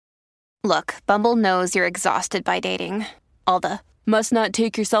Look, Bumble knows you're exhausted by dating. All the must not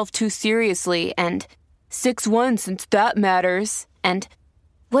take yourself too seriously and 6'1" since that matters. And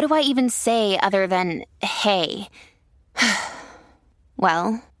what do I even say other than hey?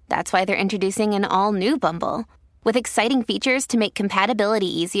 Well, that's why they're introducing an all-new Bumble with exciting features to make compatibility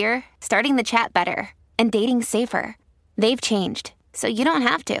easier, starting the chat better, and dating safer. They've changed, so you don't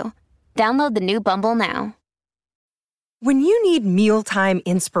have to. Download the new Bumble now. When you need mealtime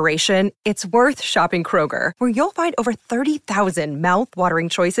inspiration, it's worth shopping Kroger, where you'll find over 30,000 mouth-watering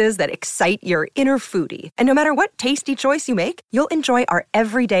choices that excite your inner foodie. And no matter what tasty choice you make, you'll enjoy our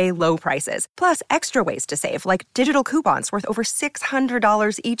everyday low prices, plus extra ways to save, like digital coupons worth over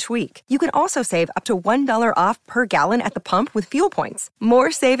 $600 each week. You can also save up to $1 off per gallon at the pump with fuel points.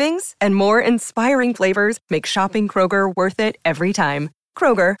 More savings and more inspiring flavors make shopping Kroger worth it every time.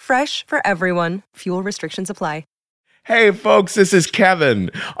 Kroger, fresh for everyone. Fuel restrictions apply. Hey folks, this is Kevin.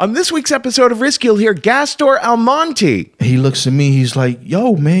 On this week's episode of Risk, you'll hear Gastor Almonte. He looks at me, he's like,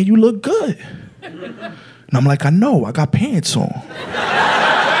 yo, man, you look good. And I'm like, I know, I got pants on.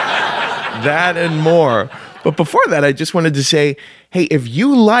 That and more. But before that, I just wanted to say, hey, if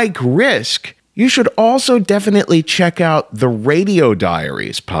you like Risk, you should also definitely check out the Radio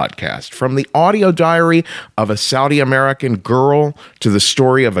Diaries podcast. From the audio diary of a Saudi American girl to the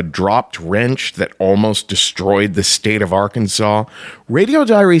story of a dropped wrench that almost destroyed the state of Arkansas, Radio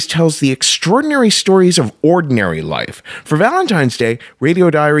Diaries tells the extraordinary stories of ordinary life. For Valentine's Day, Radio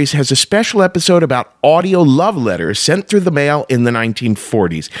Diaries has a special episode about audio love letters sent through the mail in the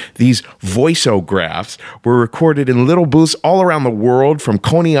 1940s. These voiceographs were recorded in little booths all around the world, from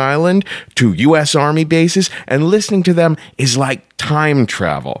Coney Island to U.S. Army bases, and listening to them is like time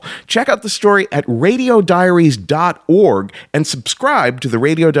travel. Check out the story at radiodiaries.org and subscribe to the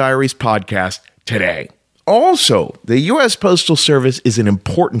Radio Diaries podcast today. Also, the U.S. Postal Service is an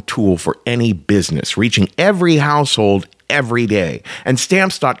important tool for any business, reaching every household every day. And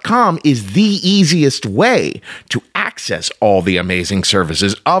Stamps.com is the easiest way to access all the amazing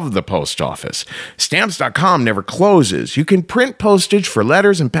services of the post office. Stamps.com never closes. You can print postage for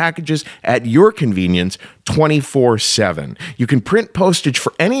letters and packages at your convenience 24/7. You can print postage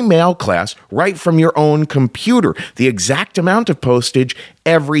for any mail class right from your own computer. The exact amount of postage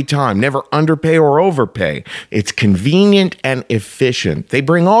every time. Never underpay or overpay. It's convenient and efficient. They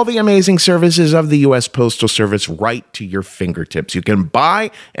bring all the amazing services of the U.S. Postal Service right to your fingertips. You can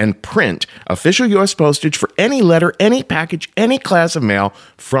buy and print official U.S. postage for any letter, any package, any class of mail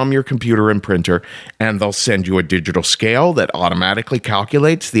from your computer and printer, and they'll send you a digital scale that automatically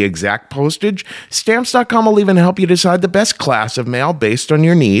calculates the exact postage. Stamps.com will even help you decide the best class of mail based on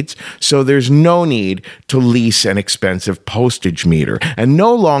your needs, so there's no need to lease an expensive postage meter and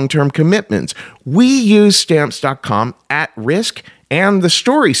no long-term commitments. We use Stamps.com at Risk and the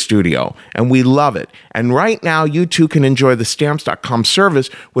Story Studio, and we love it. And right now, you too can enjoy the Stamps.com service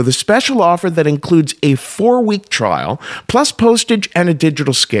with a special offer that includes a 4-week trial, plus postage and a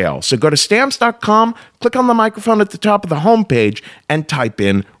digital scale. So go to Stamps.com, click on the microphone at the top of the homepage, and type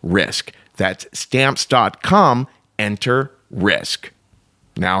in Risk. That's Stamps.com, enter Risk.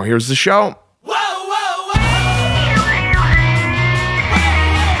 Now here's the show.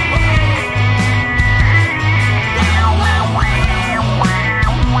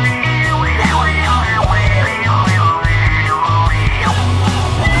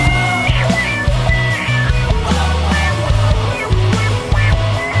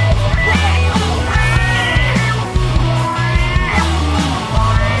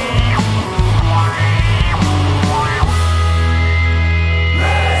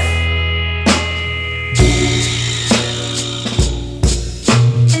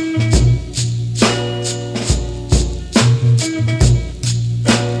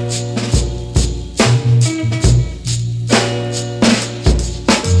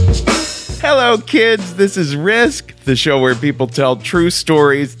 Hello, kids. This is Risk, the show where people tell true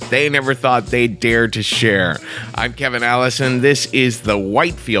stories they never thought they'd dare to share. I'm Kevin Allison. This is the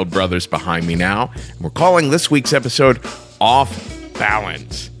Whitefield brothers behind me now. And we're calling this week's episode Off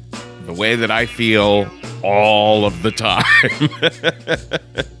Balance, the way that I feel all of the time.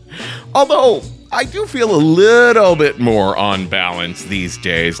 Although I do feel a little bit more on balance these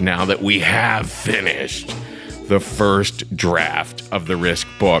days now that we have finished the first draft of the Risk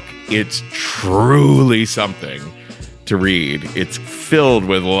book. It's truly something to read. It's filled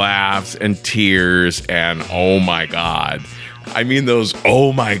with laughs and tears and oh my God. I mean those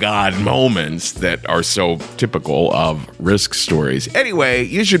oh my God moments that are so typical of Risk stories. Anyway,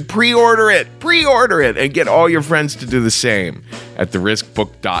 you should pre-order it and get all your friends to do the same at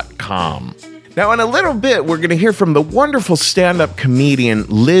theriskbook.com. Now, in a little bit, we're going to hear from the wonderful stand-up comedian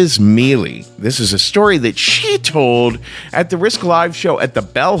Liz Mealy. This is a story that she told at the Risk Live show at the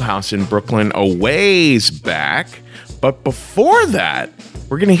Bell House in Brooklyn a ways back. But before that,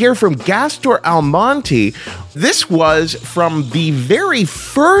 we're going to hear from Gastor Almonte. This was from the very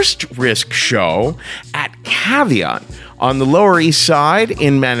first Risk show at Caveat on the Lower East Side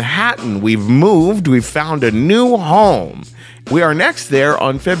in Manhattan. We've moved. We've found a new home. We are next there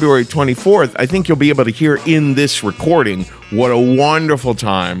on February 24th. I think you'll be able to hear in this recording what a wonderful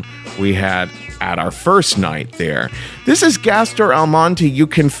time we had at our first night there. This is Gastor Almonte. You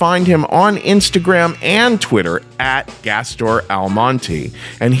can find him on Instagram and Twitter at Gastor Almonte.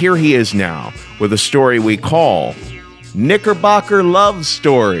 And here he is now with a story we call Knickerbocker Love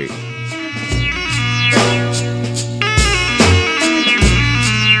Story.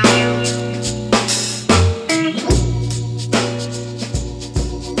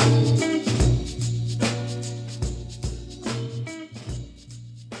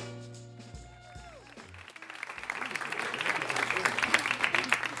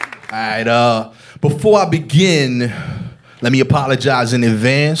 All right, before I begin, let me apologize in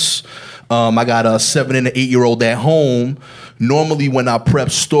advance. I got a 7 and an 8-year-old at home. Normally when I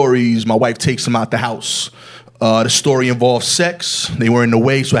prep stories, my wife takes them out the house. The story involves sex. They were in the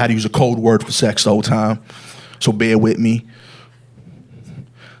way, so I had to use a code word for sex the whole time. So bear with me.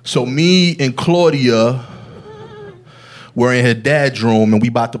 So me and Claudia were in her dad's room and we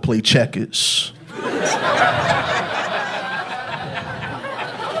about to play checkers.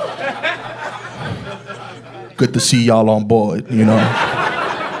 Good to see y'all on board, you know.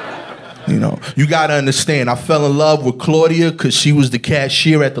 You gotta understand, I fell in love with Claudia because she was the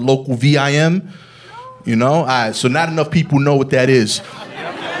cashier at the local VIM. You know, all right, so not enough people know what that is.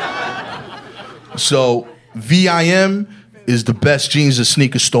 So VIM is the best jeans and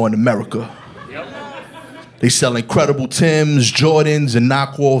sneaker store in America. They sell incredible Timbs, Jordans, and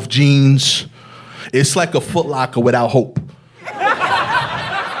knockoff jeans. It's like a Foot Locker without hope.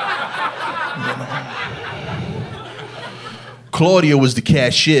 Claudia was the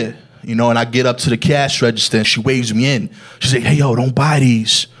cashier, you know, and I get up to the cash register and she waves me in. She's like, hey, yo, don't buy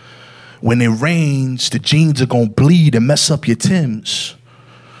these. When it rains, the jeans are gonna bleed and mess up your Timbs.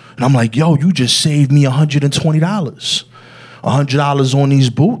 And I'm like, yo, you just saved me $120. $100 on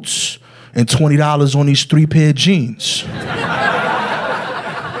these boots and $20 on these 3 pair of jeans.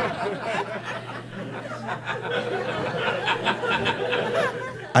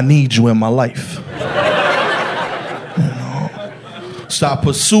 I need you in my life. So I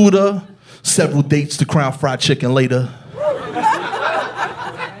pursued her, several dates to Crown Fried Chicken later.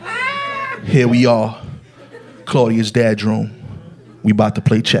 Here we are, Claudia's dad's room. We about to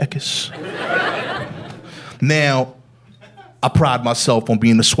play checkers. Now, I pride myself on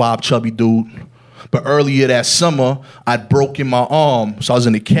being a suave, chubby dude. But earlier that summer, I'd broken my arm, so I was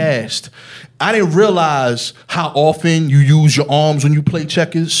in a cast. I didn't realize how often you use your arms when you play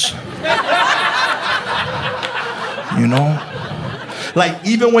checkers. You know? Like,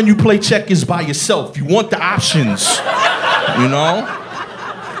 even when you play checkers by yourself, you want the options, you know?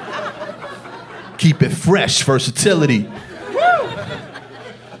 Keep it fresh, versatility.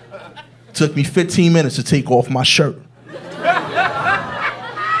 Took me 15 minutes to take off my shirt.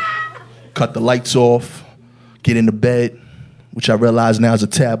 Cut the lights off, get into bed, which I realize now is a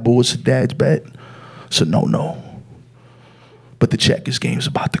taboo. It's a dad's bed. It's a no-no. But the checkers game's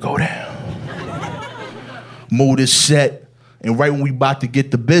about to go down. Mood is set. And right when we about to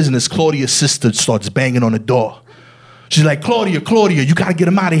get to business, Claudia's sister starts banging on the door. She's like, Claudia, you gotta get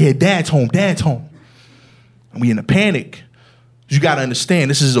him out of here. Dad's home. And we in a panic. You gotta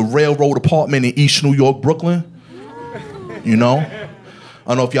understand, this is a railroad apartment in East New York, Brooklyn. You know? I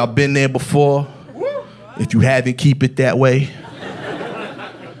don't know if y'all been there before. If you haven't, keep it that way.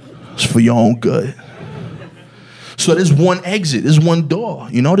 It's for your own good. So there's one exit, there's one door.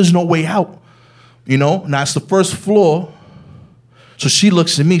 You know, there's no way out. You know, now it's the first floor. So she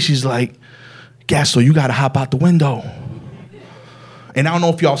looks at me, she's like, Gastor, you gotta hop out the window. And I don't know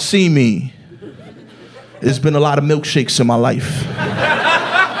if y'all see me. There's been a lot of milkshakes in my life.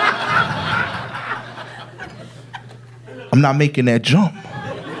 I'm not making that jump.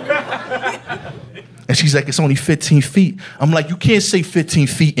 And she's like, it's only 15 feet. I'm like, you can't say 15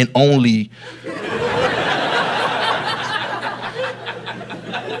 feet and only.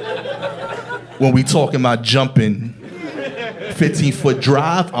 When we talking about jumping 15-foot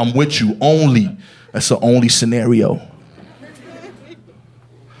drive, I'm with you, only. That's the only scenario.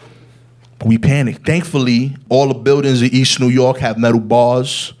 But we panicked. Thankfully, all the buildings in East New York have metal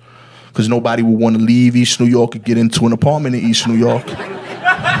bars because nobody would want to leave East New York and get into an apartment in East New York.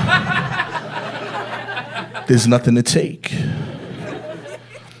 There's nothing to take.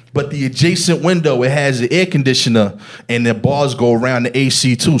 But the adjacent window, it has the air conditioner and the bars go around the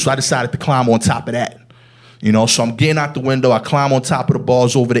AC too. So I decided to climb on top of that. You know, so I'm getting out the window. I climb on top of the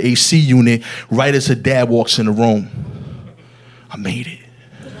bars over the AC unit right as her dad walks in the room. I made it.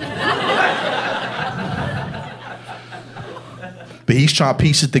 But he's trying to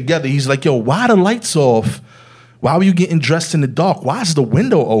piece it together. He's like, yo, why the lights off? Why were you getting dressed in the dark? Why is the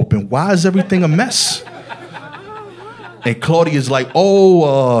window open? Why is everything a mess? And Claudia's like, I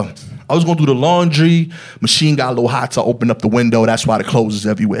was going to do the laundry. Machine got a little hot, so I opened up the window. That's why the clothes is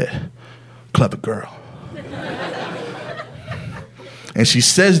everywhere. Clever girl. And she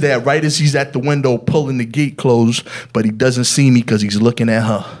says that right as he's at the window pulling the gate closed, but he doesn't see me because he's looking at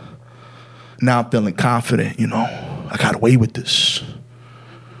her. Now I'm feeling confident, you know. I got away with this.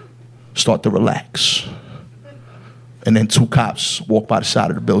 Start to relax. And then 2 cops walk by the side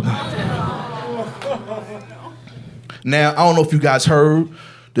of the building. Now, I don't know if you guys heard,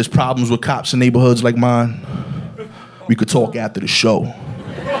 there's problems with cops in neighborhoods like mine. We could talk after the show.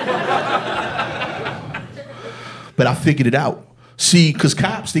 But I figured it out. See, because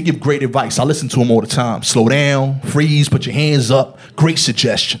cops, they give great advice. I listen to them all the time. Slow down, freeze, put your hands up. Great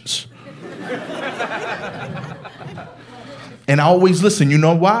suggestions. And I always listen. You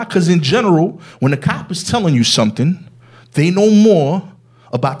know why? Because in general, when the cop is telling you something, they know more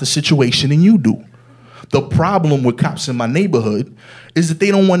about the situation than you do. The problem with cops in my neighborhood is that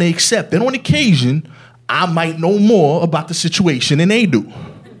they don't want to accept that on occasion, I might know more about the situation than they do.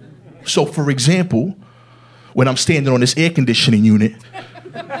 So, for example, when I'm standing on this air conditioning unit,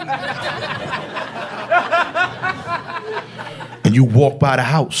 and you walk by the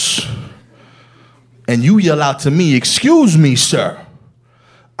house, and you yell out to me, "Excuse me, sir."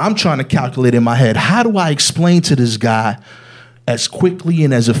 I'm trying to calculate in my head, how do I explain to this guy as quickly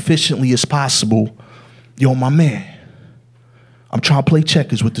and as efficiently as possible, yo, my man, I'm trying to play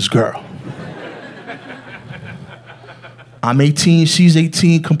checkers with this girl. I'm 18, she's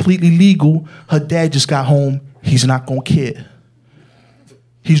 18, completely legal. Her dad just got home. He's not gonna care.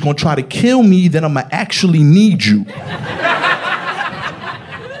 He's gonna try to kill me, then I'm gonna actually need you.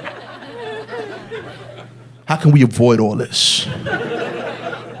 How can we avoid all this?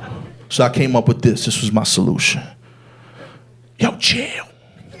 So I came up with this. This was my solution. Yo, chill.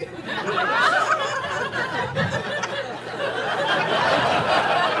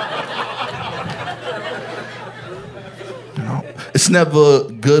 It's never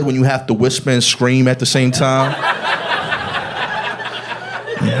good when you have to whisper and scream at the same time.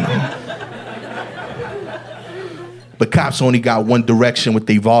 You know? But cops only got one direction with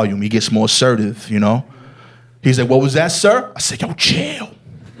their volume. He gets more assertive, you know? He's like, "What was that, sir?" I said, "Yo, chill."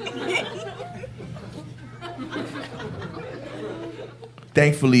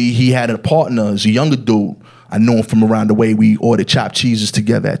 Thankfully, he had a partner. He's a younger dude. I knew him from around the way. We ordered chopped cheeses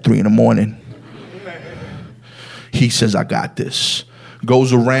together at 3 a.m. He says, "I got this."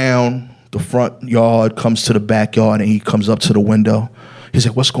 Goes around the front yard, comes to the backyard, and he comes up to the window. He's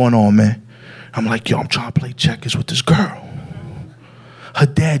like, "What's going on, man?" I'm like, "Yo, I'm trying to play checkers with this girl. Her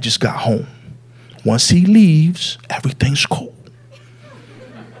dad just got home. Once he leaves, everything's cool."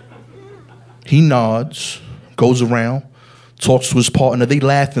 He nods, goes around, talks to his partner. They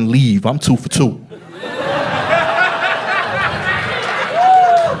laugh and leave. I'm 2 for 2.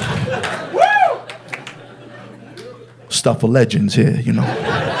 Stuff of legends here, you know.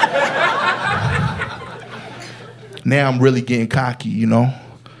 Now I'm really getting cocky, you know.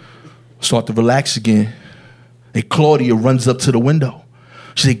 Start to relax again. And Claudia runs up to the window.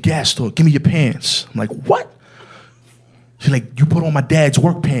 She's like, "Gaston, give me your pants." I'm like, "What?" She's like, "You put on my dad's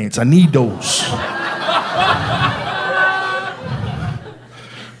work pants. I need those."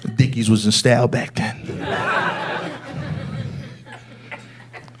 Dickies was in style back then.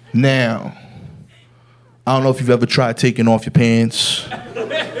 Now, I don't know if you've ever tried taking off your pants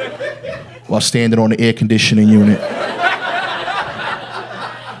while standing on the air conditioning unit,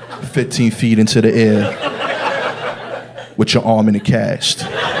 15 feet into the air with your arm in a cast.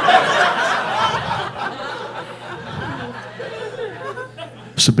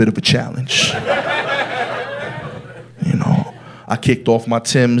 It's a bit of a challenge. You know, I kicked off my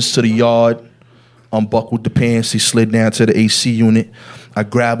Timbs to the yard, unbuckled the pants, they slid down to the AC unit. I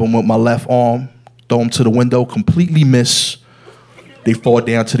grab them with my left arm, throw them to the window, completely miss. They fall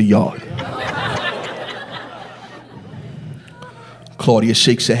down to the yard. Claudia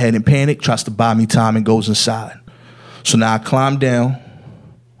shakes her head in panic, tries to buy me time, and goes inside. So now I climb down.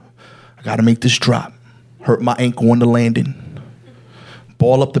 I gotta make this drop. Hurt my ankle on the landing.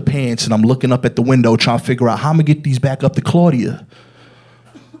 Ball up the pants, and I'm looking up at the window trying to figure out how I'm gonna get these back up to Claudia.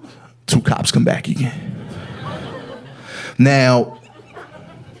 2 cops come back again. Now,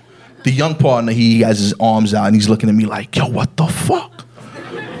 the young partner, he has his arms out and he's looking at me like, yo, what the fuck?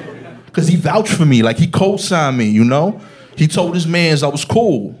 Because he vouched for me, like he co-signed me, you know? He told his mans I was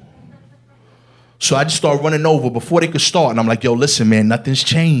cool. So I just started running over before they could start. And I'm like, yo, listen, man, nothing's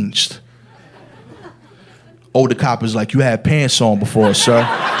changed. Older cop is like, you had pants on before, sir.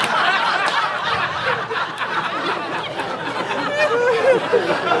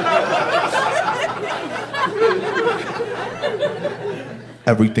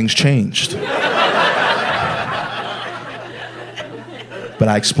 Everything's changed. But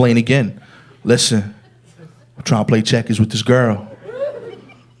I explain again. Listen, I'm trying to play checkers with this girl.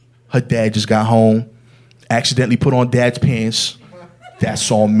 Her dad just got home, accidentally put on dad's pants. That's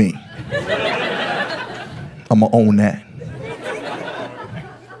on me. I'ma own that.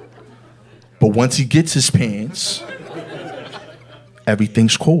 But once he gets his pants,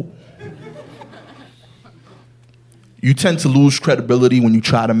 everything's cool. You tend to lose credibility when you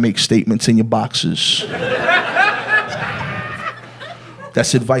try to make statements in your boxes.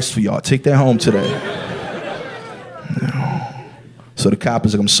 That's advice for y'all. Take that home today. So the cop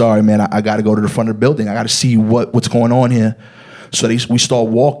is like, I'm sorry, man. I got to go to the front of the building. I got to see what's going on here. So we start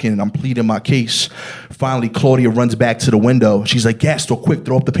walking, and I'm pleading my case. Finally, Claudia runs back to the window. She's like, Gasto, quick,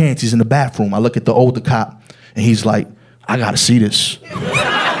 throw up the pants. He's in the bathroom. I look at the older cop, and he's like, I got to see this.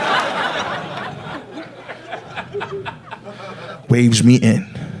 Waves me in.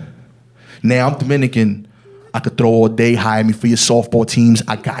 Now, I'm Dominican. I could throw all day, hire me for your softball teams.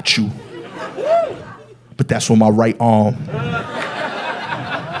 I got you. But that's on my right arm.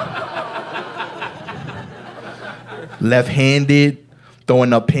 Left-handed,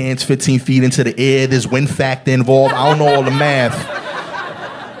 throwing up pants 15 feet into the air. There's wind factor involved. I don't know all the math.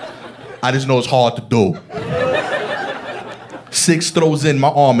 I just know it's hard to do. 6 throws in, my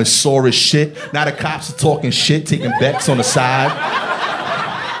arm is sore as shit. Now the cops are talking shit, taking bets on the side.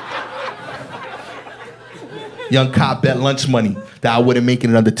 Young cop bet lunch money that I wouldn't make it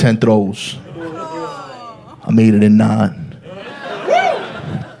in under 10 throws. I made it in 9.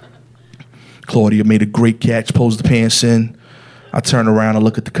 Claudia made a great catch, pulls the pants in. I turn around and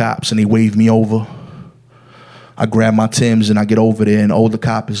look at the cops, and they wave me over. I grab my Timbs, and I get over there, and the older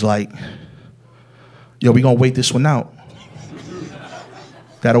cop is like, yo, we gonna wait this one out.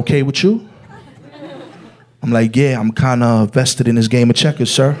 That okay with you? I'm like, yeah, I'm kind of vested in this game of checkers,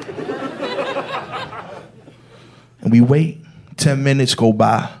 sir. And we wait. 10 minutes go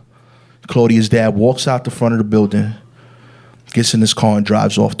by. Claudia's dad walks out the front of the building, gets in his car, and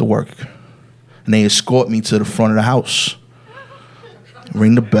drives off to work. And they escort me to the front of the house.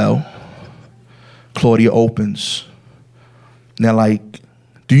 Ring the bell. Claudia opens. And they're like,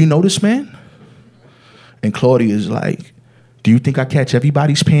 do you know this man? And Claudia is like, do you think I catch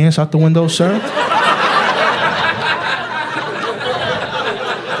everybody's pants out the window, sir?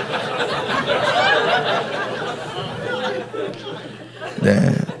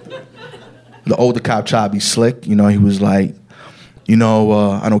 Then the older cop tried to be slick. You know, he was like,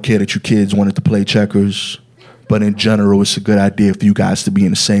 I don't care that you kids wanted to play checkers, but in general, it's a good idea for you guys to be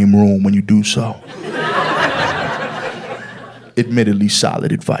in the same room when you do so. Admittedly,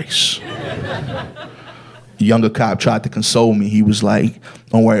 solid advice. The younger cop tried to console me. He was like,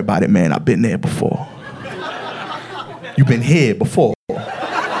 don't worry about it, man. I've been there before. You've been here before.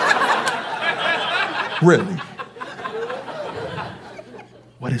 Really?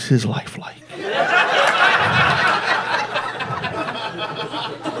 What is his life like?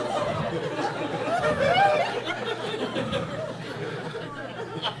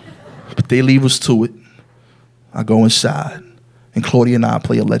 But they leave us to it. I go inside, and Claudia and I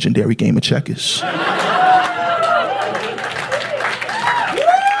play a legendary game of checkers.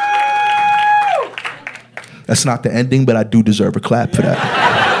 That's not the ending, but I do deserve a clap for that.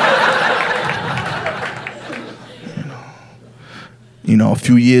 A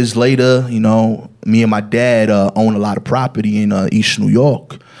few years later, me and my dad own a lot of property in East New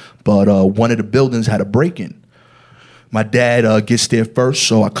York, but one of the buildings had a break-in. My dad gets there first,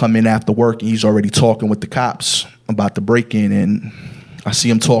 so I come in after work, and he's already talking with the cops about the break-in, and I see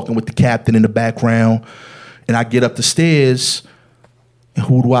him talking with the captain in the background, and I get up the stairs, and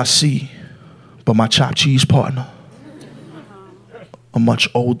who do I see but my chopped cheese partner? A much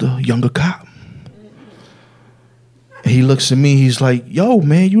older, younger cop. And he looks at me, he's like, yo,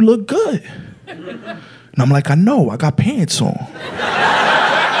 man, you look good. And I'm like, I know, I got pants on.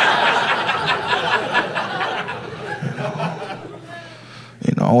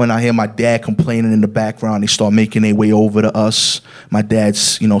 know, and I hear my dad complaining in the background. They start making their way over to us. My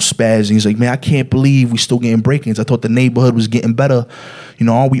dad's, spazzing. He's like, man, I can't believe we still getting break-ins. I thought the neighborhood was getting better.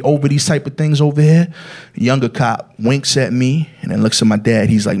 Are we over these type of things over here? The younger cop winks at me and then looks at my dad.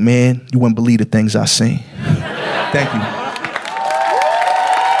 He's like, man, you wouldn't believe the things I seen. Thank you.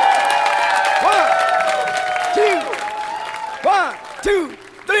 1, 2,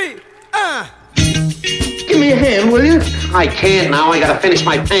 3, Give me a hand, will you? I can't now. I gotta finish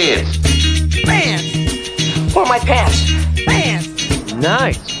my pants. Pants. Where are my pants? Pants.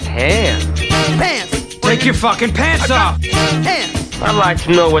 Nice pants. Pants. Take your fucking pants off. Pants. I'd like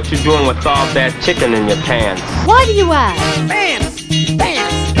to know what you're doing with all that chicken in your pants. Why do you ask? Pants.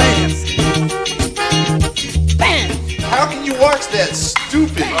 Pants. Pants. Pants. How can you watch that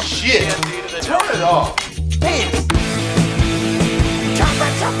stupid shit? Turn it off. Pants. Come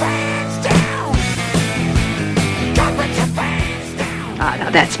put your pants down. Come put your pants down. Ah, now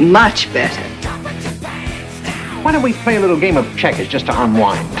that's much better. Why don't we play a little game of checkers just to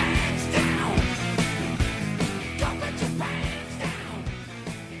unwind?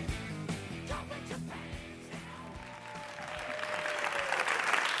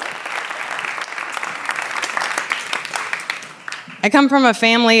 I come from a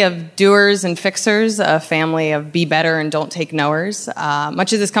family of doers and fixers, a family of be better and don't take knowers.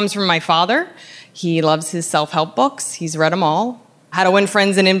 Much of this comes from my father. He loves his self-help books. He's read them all. How to Win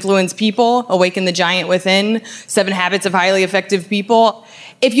Friends and Influence People, Awaken the Giant Within, 7 Habits of Highly Effective People.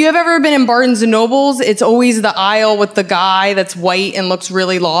 If you have ever been in Barnes & Nobles, it's always the aisle with the guy that's white and looks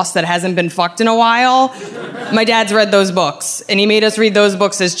really lost that hasn't been fucked in a while. My dad's read those books, and he made us read those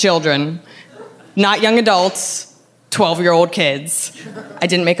books as children. Not young adults. 12-year-old kids. I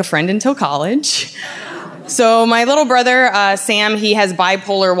didn't make a friend until college. So my little brother, Sam, he has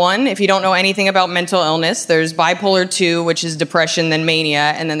bipolar 1. If you don't know anything about mental illness, there's bipolar 2, which is depression, then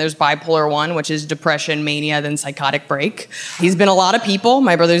mania, and then there's bipolar 1, which is depression, mania, then psychotic break. He's been a lot of people.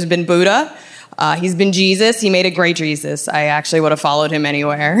 My brother's been Buddha. He's been Jesus. He made a great Jesus. I actually would have followed him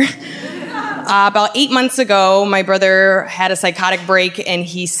anywhere. About 8 months ago, my brother had a psychotic break and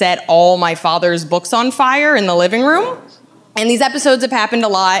he set all my father's books on fire in the living room. And these episodes have happened a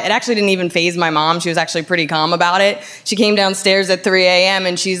lot. It actually didn't even faze my mom. She was actually pretty calm about it. She came downstairs at 3 a.m.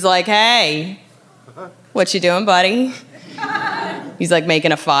 and she's like, hey, what you doing, buddy? He's like,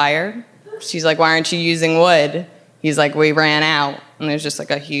 making a fire. She's like, why aren't you using wood? He's like, we ran out. And there's just like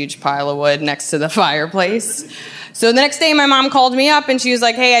a huge pile of wood next to the fireplace. So the next day, my mom called me up and she was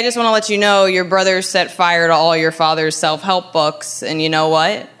like, hey, I just want to let you know your brother set fire to all your father's self-help books. And you know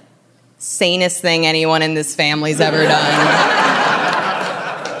what? Sanest thing anyone in this family's ever done.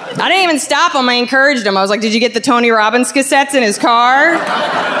 I didn't even stop him. I encouraged him. I was like, did you get the Tony Robbins cassettes in his car?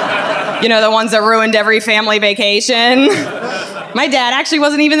 You know, the ones that ruined every family vacation. My dad actually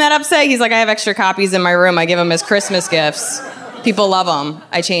wasn't even that upset. He's like, I have extra copies in my room. I give them as Christmas gifts. People love them.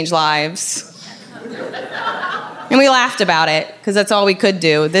 I change lives. And we laughed about it, because that's all we could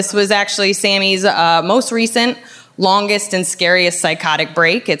do. This was actually Sammy's most recent, longest, and scariest psychotic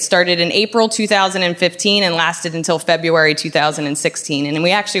break. It started in April 2015 and lasted until February 2016. And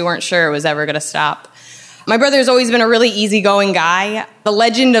we actually weren't sure it was ever going to stop. My brother's always been a really easygoing guy. The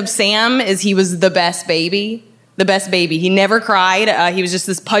legend of Sam is he was the best baby. The best baby. He never cried. He was just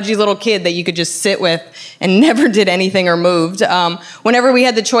this pudgy little kid that you could just sit with and never did anything or moved. Whenever we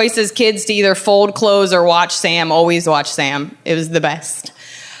had the choice as kids to either fold clothes or watch Sam, always watch Sam. It was the best.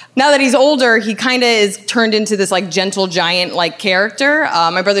 Now that he's older, he kind of is turned into this like gentle giant like character.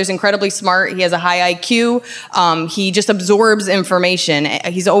 My brother's incredibly smart. He has a high IQ. He just absorbs information.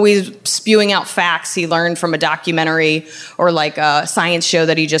 He's always spewing out facts he learned from a documentary or like a science show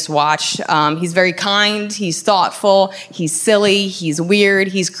that he just watched. He's very kind. He's thoughtful. He's silly. He's weird.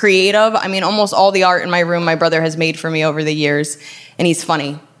 He's creative. I mean, almost all the art in my room my brother has made for me over the years. And he's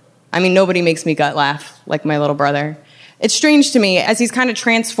funny. I mean, nobody makes me gut laugh like my little brother. It's strange to me, as he's kind of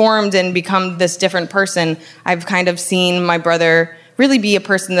transformed and become this different person, I've kind of seen my brother really be a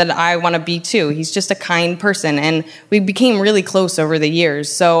person that I want to be too. He's just a kind person, and we became really close over the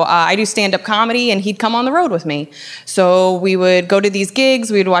years. So I do stand-up comedy, and he'd come on the road with me. So we would go to these gigs,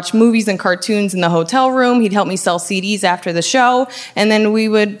 we'd watch movies and cartoons in the hotel room, he'd help me sell CDs after the show, and then we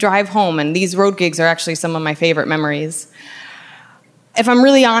would drive home, and these road gigs are actually some of my favorite memories. If I'm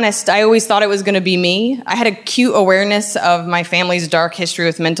really honest, I always thought it was going to be me. I had a acute awareness of my family's dark history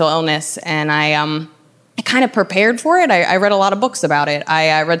with mental illness, and I kind of prepared for it. I read a lot of books about it.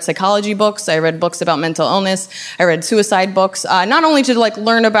 I read psychology books. I read books about mental illness. I read suicide books, not only to like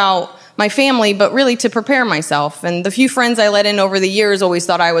learn about my family, but really to prepare myself. And the few friends I let in over the years always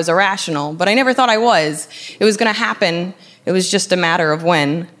thought I was irrational, but I never thought I was. It was going to happen It was just a matter of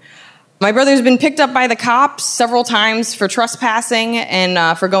when. My brother's been picked up by the cops several times for trespassing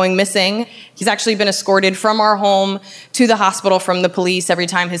and for going missing. He's actually been escorted from our home to the hospital from the police every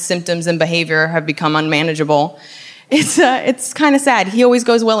time his symptoms and behavior have become unmanageable. It's kind of sad. He always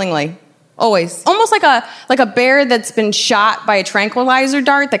goes willingly. Always. Almost like a bear that's been shot by a tranquilizer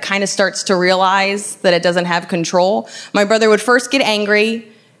dart that kind of starts to realize that it doesn't have control. My brother would first get angry,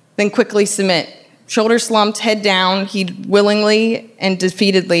 then quickly submit. Shoulders slumped, head down, he'd willingly and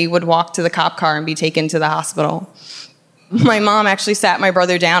defeatedly would walk to the cop car and be taken to the hospital. My mom actually sat my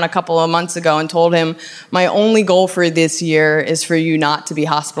brother down a couple of months ago and told him, "My only goal for this year is for you not to be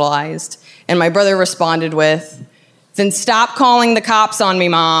hospitalized." And my brother responded with, "Then stop calling the cops on me,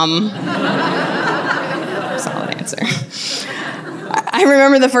 Mom." Solid answer. I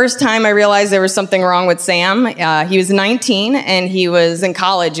remember the first time I realized there was something wrong with Sam. He was 19 and he was in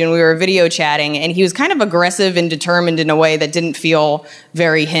college and we were video chatting and he was kind of aggressive and determined in a way that didn't feel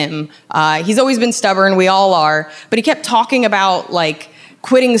very him. He's always been stubborn, we all are, but he kept talking about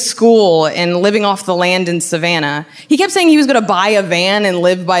quitting school and living off the land in Savannah. He kept saying he was going to buy a van and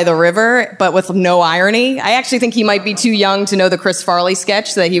live by the river, but with no irony. I actually think he might be too young to know the Chris Farley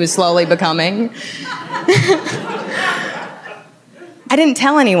sketch that he was slowly becoming. I didn't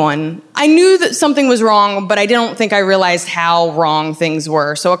tell anyone. I knew that something was wrong, but I don't think I realized how wrong things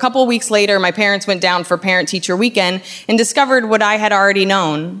were. So a couple of weeks later, my parents went down for parent-teacher weekend and discovered what I had already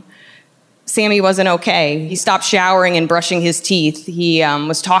known. Sammy wasn't okay. He stopped showering and brushing his teeth. He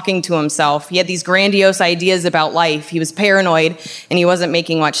was talking to himself. He had these grandiose ideas about life. He was paranoid, and he wasn't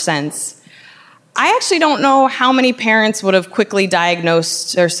making much sense. I actually don't know how many parents would have quickly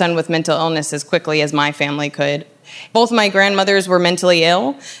diagnosed their son with mental illness as quickly as my family could. Both my grandmothers were mentally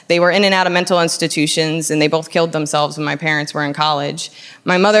ill. They were in and out of mental institutions, and they both killed themselves when my parents were in college.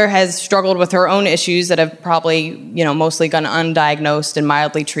 My mother has struggled with her own issues that have probably, mostly gone undiagnosed and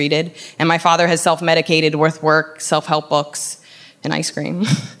mildly treated. And my father has self-medicated with work, self-help books, and ice cream.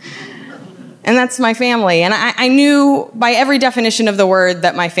 And that's my family. And I knew by every definition of the word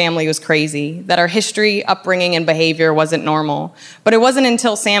that my family was crazy, that our history, upbringing, and behavior wasn't normal. But it wasn't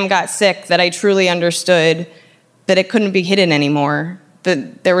until Sam got sick that I truly understood that it couldn't be hidden anymore,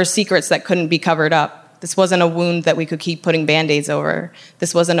 that there were secrets that couldn't be covered up. This wasn't a wound that we could keep putting Band-Aids over.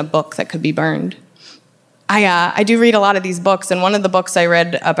 This wasn't a book that could be burned. I do read a lot of these books, and one of the books I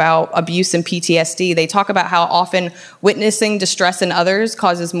read about abuse and PTSD, they talk about how often witnessing distress in others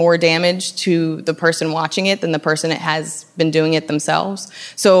causes more damage to the person watching it than the person that has been doing it themselves.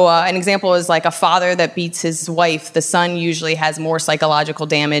 So an example is like a father that beats his wife. The son usually has more psychological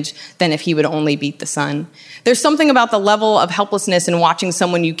damage than if he would only beat the son. There's something about the level of helplessness in watching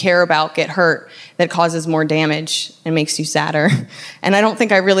someone you care about get hurt that causes more damage and makes you sadder. And I don't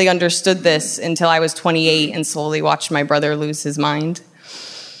think I really understood this until I was 28 and slowly watched my brother lose his mind.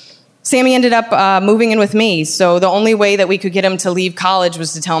 Sammy ended up moving in with me, so the only way that we could get him to leave college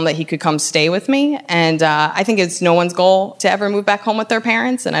was to tell him that he could come stay with me. And I think it's no one's goal to ever move back home with their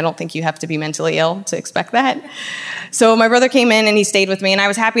parents, and I don't think you have to be mentally ill to expect that. So my brother came in and he stayed with me, and I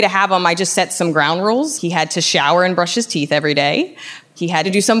was happy to have him. I just set some ground rules. He had to shower and brush his teeth every day. He had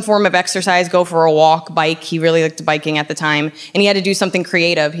to do some form of exercise, go for a walk, bike. He really liked biking at the time. And he had to do something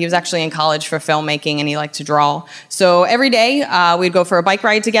creative. He was actually in college for filmmaking, and he liked to draw. So every day, we'd go for a bike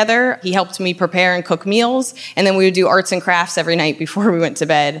ride together. He helped me prepare and cook meals. And then we would do arts and crafts every night before we went to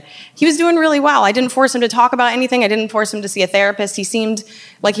bed. He was doing really well. I didn't force him to talk about anything. I didn't force him to see a therapist. He seemed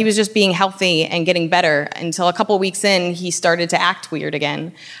like he was just being healthy and getting better until a couple weeks in, he started to act weird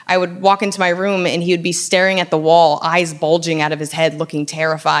again. I would walk into my room and he would be staring at the wall, eyes bulging out of his head, looking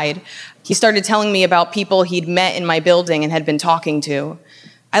terrified. He started telling me about people he'd met in my building and had been talking to.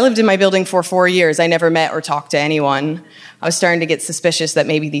 I lived in my building for 4 years. I never met or talked to anyone. I was starting to get suspicious that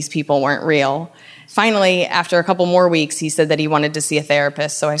maybe these people weren't real. Finally, after a couple more weeks, he said that he wanted to see a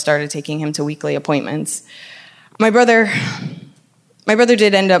therapist, so I started taking him to weekly appointments. My brother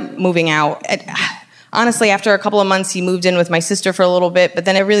did end up moving out. Honestly, after a couple of months, he moved in with my sister for a little bit, but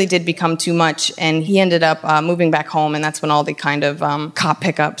then it really did become too much, and he ended up moving back home, and that's when all the kind of cop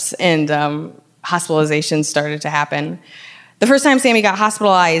pickups and hospitalizations started to happen. The first time Sammy got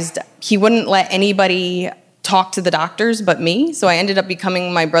hospitalized, he wouldn't let anybody talk to the doctors but me, so I ended up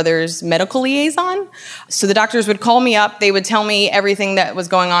becoming my brother's medical liaison. So the doctors would call me up, they would tell me everything that was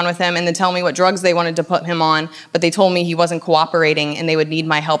going on with him and then tell me what drugs they wanted to put him on, but they told me he wasn't cooperating and they would need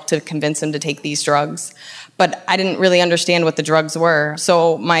my help to convince him to take these drugs. but I didn't really understand what the drugs were.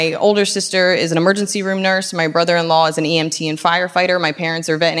 So my older sister is an emergency room nurse. My brother-in-law is an EMT and firefighter. My parents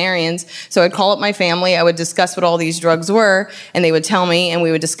are veterinarians. So I'd call up my family. I would discuss what all these drugs were, and they would tell me, and we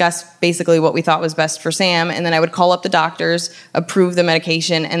would discuss basically what we thought was best for Sam. And then I would call up the doctors, approve the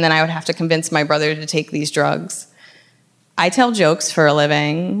medication, and then I would have to convince my brother to take these drugs. I tell jokes for a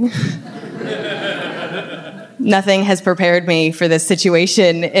living. Nothing has prepared me for this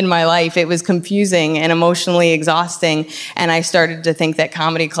situation in my life. It was confusing and emotionally exhausting, and I started to think that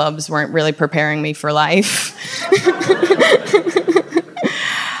comedy clubs weren't really preparing me for life.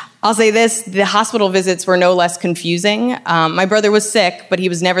 I'll say this, the hospital visits were no less confusing. My brother was sick, but he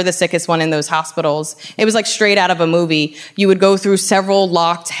was never the sickest one in those hospitals. It was like straight out of a movie. You would go through several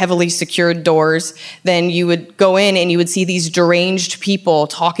locked, heavily secured doors. Then you would go in and you would see these deranged people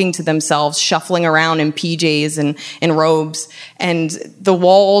talking to themselves, shuffling around in PJs and in robes. And the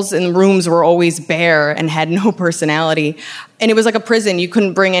walls and rooms were always bare and had no personality. And it was like a prison. You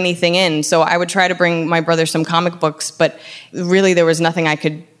couldn't bring anything in. So I would try to bring my brother some comic books, but really there was nothing I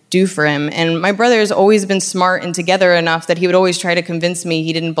could do for him. And my brother has always been smart and together enough that he would always try to convince me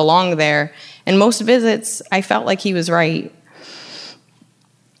he didn't belong there. And most visits, I felt like he was right.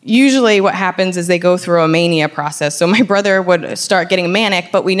 Usually what happens is they go through a mania process. So my brother would start getting manic,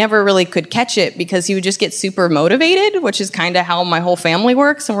 but we never really could catch it because he would just get super motivated, which is kind of how my whole family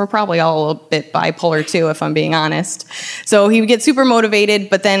works. And we're probably all a bit bipolar too, if I'm being honest. So he would get super motivated,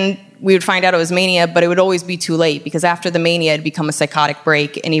 but then we would find out it was mania, but it would always be too late because after the mania, it'd become a psychotic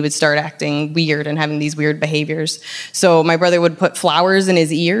break and he would start acting weird and having these weird behaviors. So my brother would put flowers in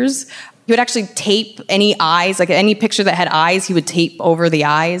his ears. He would actually tape any eyes, like any picture that had eyes, he would tape over the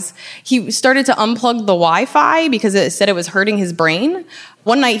eyes. He started to unplug the Wi-Fi because it said it was hurting his brain.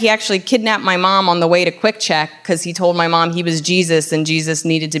 One night, he actually kidnapped my mom on the way to Quick Check because he told my mom he was Jesus and Jesus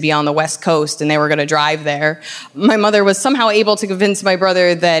needed to be on the West Coast and they were going to drive there. My mother was somehow able to convince my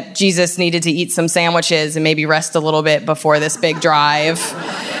brother that Jesus needed to eat some sandwiches and maybe rest a little bit before this big drive.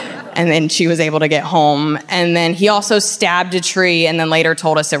 And then she was able to get home. And then he also stabbed a tree and then later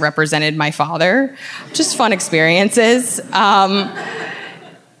told us it represented my father. Just fun experiences.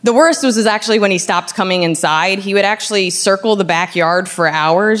 The worst was actually when he stopped coming inside. He would actually circle the backyard for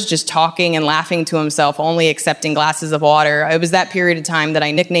hours, just talking and laughing to himself, only accepting glasses of water. It was that period of time that I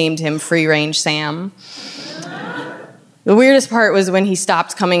nicknamed him Free Range Sam. The weirdest part was when he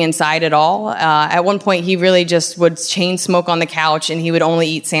stopped coming inside at all. At one point, he really just would chain smoke on the couch, and he would only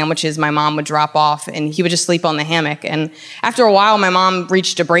eat sandwiches my mom would drop off, and he would just sleep on the hammock. And after a while, my mom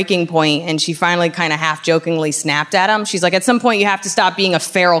reached a breaking point, and she finally kind of half-jokingly snapped at him. She's like, at some point, you have to stop being a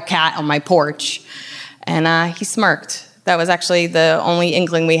feral cat on my porch. And he smirked. That was actually the only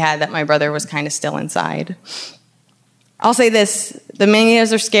inkling we had that my brother was kind of still inside. I'll say this, the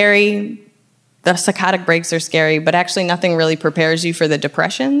manias are scary, the psychotic breaks are scary, but actually nothing really prepares you for the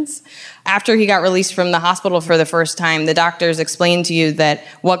depressions. After he got released from the hospital for the first time, the doctors explained to you that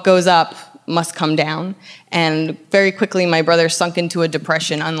what goes up must come down. And very quickly, my brother sunk into a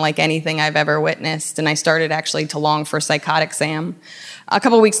depression unlike anything I've ever witnessed, and I started actually to long for psychotic Sam. A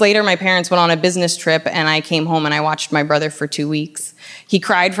couple weeks later, my parents went on a business trip, and I came home and I watched my brother for 2 weeks. He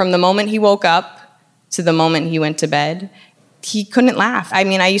cried from the moment he woke up to the moment he went to bed. He couldn't laugh. I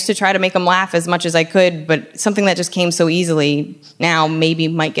mean, I used to try to make him laugh as much as I could, but something that just came so easily now maybe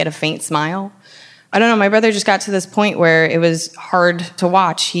might get a faint smile. I don't know, my brother just got to this point where it was hard to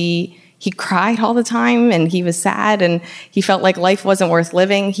watch. He cried all the time, and he was sad, and he felt like life wasn't worth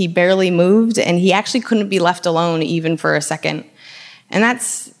living. He barely moved, and he actually couldn't be left alone even for a second. And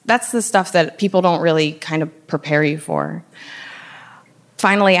that's the stuff that people don't really kind of prepare you for.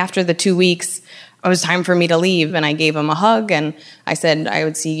 Finally, after the 2 weeks, it was time for me to leave, and I gave him a hug, and I said I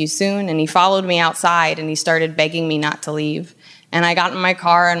would see you soon, and he followed me outside, and he started begging me not to leave. And I got in my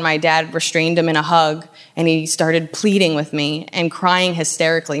car, and my dad restrained him in a hug, and he started pleading with me and crying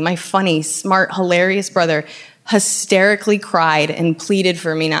hysterically. My funny, smart, hilarious brother hysterically cried and pleaded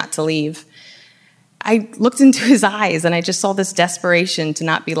for me not to leave. I looked into his eyes, and I just saw this desperation to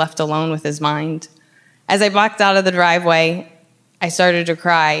not be left alone with his mind. As I backed out of the driveway, I started to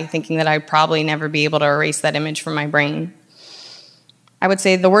cry, thinking that I'd probably never be able to erase that image from my brain. I would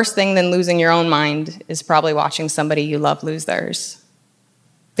say the worst thing than losing your own mind is probably watching somebody you love lose theirs.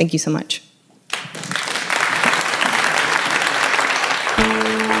 Thank you so much.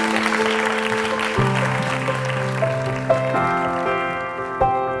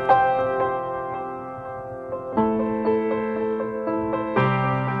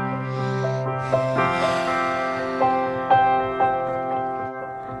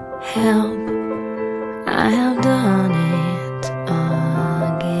 Help, I have done it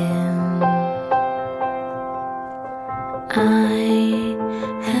again.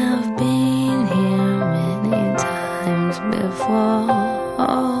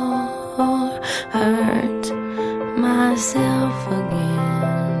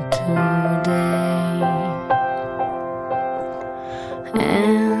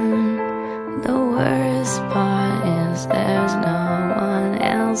 The worst part is there's no one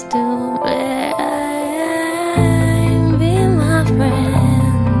else to blame. Be my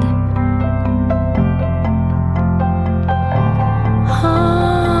friend.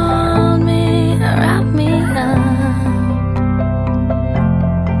 Hold me, wrap me up.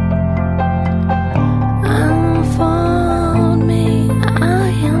 Unfold me, I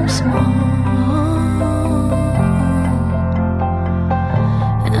am small.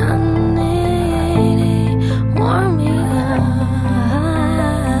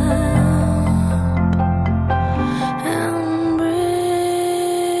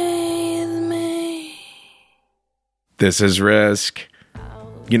 This is Risk.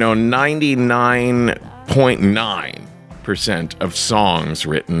 99.9% of songs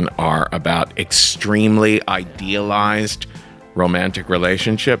written are about extremely idealized romantic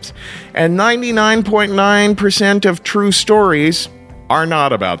relationships, and 99.9% of true stories are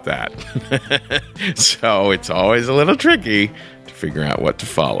not about that. So it's always a little tricky to figure out what to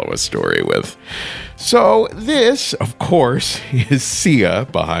follow a story with. So this, of course, is Sia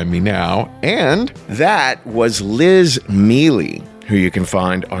behind me now, and that was Liz Miele, who you can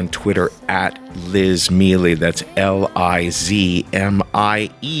find on Twitter at Liz Miele. That's Lizmiele.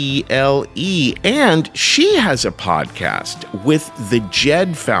 And she has a podcast with the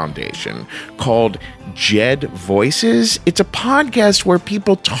Jed Foundation called Jed Voices. It's a podcast where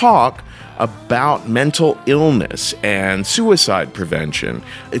people talk about mental illness and suicide prevention.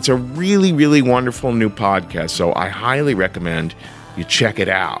 It's a really, really wonderful new podcast, so I highly recommend you check it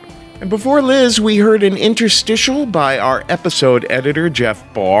out. And before Liz, we heard an interstitial by our episode editor,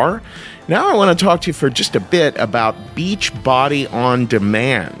 Jeff Barr. Now I want to talk to you for just a bit about Beachbody On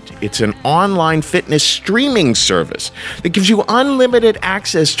Demand. It's an online fitness streaming service that gives you unlimited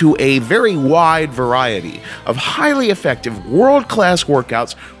access to a very wide variety of highly effective, world-class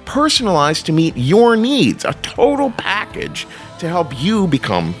workouts personalized to meet your needs. A total package to help you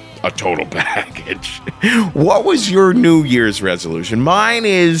become a total package. What was your New Year's resolution? Mine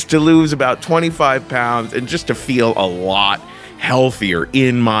is to lose about 25 pounds and just to feel a lot healthier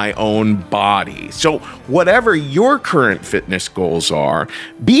in my own body. So whatever your current fitness goals are,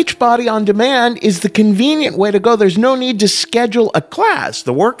 Beachbody On Demand is the convenient way to go. There's no need to schedule a class.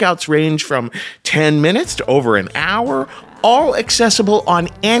 The workouts range from 10 minutes to over an hour, all accessible on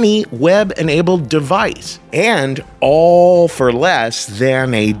any web-enabled device, and all for less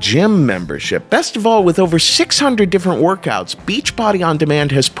than a gym membership. Best of all, with over 600 different workouts, Beachbody On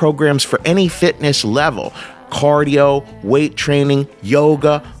Demand has programs for any fitness level: cardio, weight training,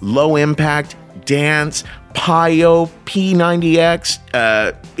 yoga, low impact, dance, PiYo, P90X,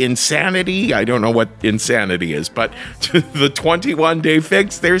 Insanity. I don't know what Insanity is, but the 21-day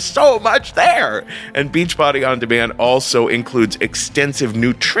fix, there's so much there. And Beachbody On Demand also includes extensive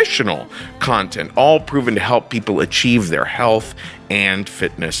nutritional content, all proven to help people achieve their health and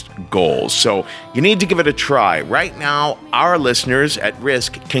fitness goals. So you need to give it a try. Right now, our listeners at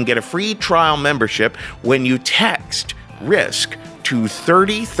Risk can get a free trial membership when you text RISK to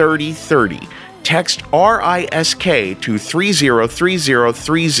 303030. Text RISK to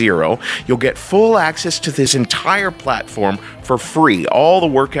 303030. You'll get full access to this entire platform for free. All the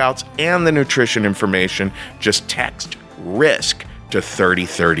workouts and the nutrition information. Just text RISK to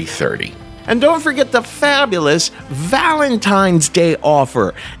 303030. And don't forget the fabulous Valentine's Day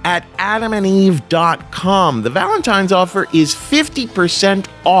offer at adamandeve.com. The Valentine's offer is 50%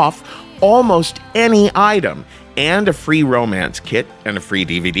 off almost any item, and a free romance kit, and a free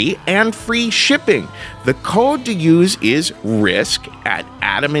DVD, and free shipping. The code to use is RISK at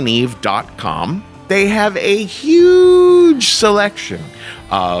adamandeve.com. They have a huge selection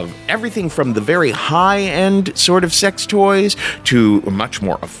of everything from the very high-end sort of sex toys to much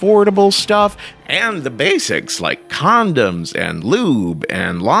more affordable stuff, and the basics like condoms and lube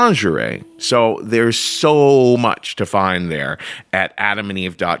and lingerie. So there's so much to find there at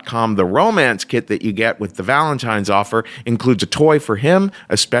adamandeve.com. The romance kit that you get with the Valentine's offer includes a toy for him,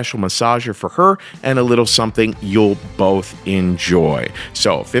 a special massager for her, and a little something you'll both enjoy.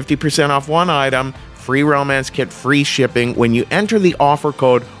 So 50% off one item, free romance kit, free shipping when you enter the offer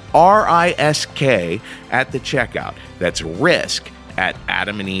code RISK at the checkout. That's RISK at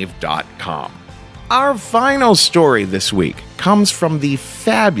adamandeve.com. Our final story this week comes from the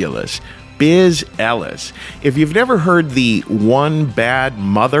fabulous Biz Ellis. If you've never heard the One Bad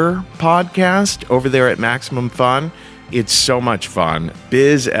Mother podcast over there at Maximum Fun, it's so much fun.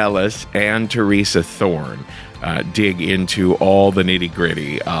 Biz Ellis and Teresa Thorne dig into all the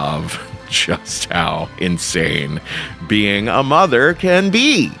nitty-gritty of just how insane being a mother can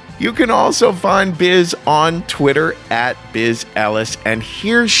be. You can also find Biz on Twitter at Biz Ellis, and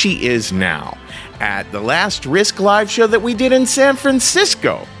here she is now at the last Risk Live show that we did in San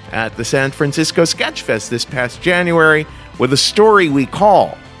Francisco at the San Francisco Sketchfest this past January with a story we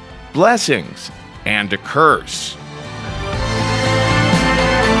call Blessings and a Curse.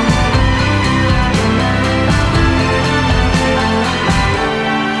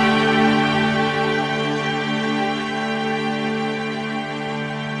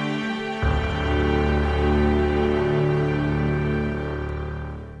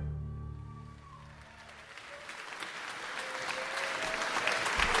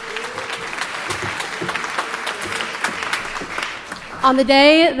 On the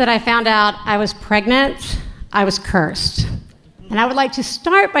day that I found out I was pregnant, I was cursed. And I would like to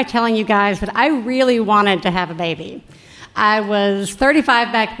start by telling you guys that I really wanted to have a baby. I was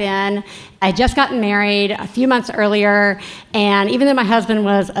 35 back then. I had just gotten married a few months earlier, and even though my husband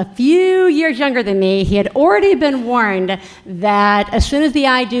was a few years younger than me, he had already been warned that as soon as the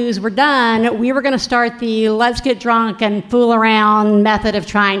I-do's were done, we were going to start the let's get drunk and fool around method of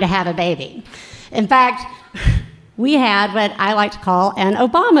trying to have a baby. In fact, we had what I like to call an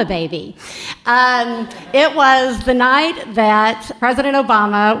Obama baby. It was the night that President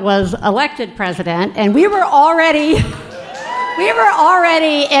Obama was elected president, and we were already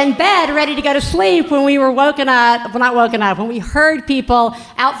in bed ready to go to sleep when we were when we heard people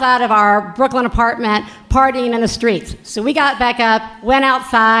outside of our Brooklyn apartment partying in the streets. So we got back up, went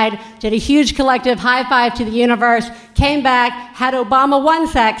outside, did a huge collective high five to the universe, came back, had Obama one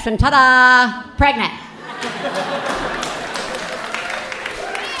sex, and ta-da, pregnant.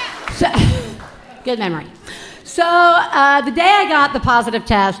 So, good memory. So the day I got the positive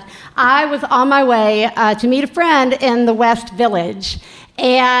test, I was on my way to meet a friend in the West Village.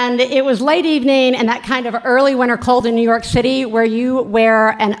 And it was late evening and that kind of early winter cold in New York City where you wear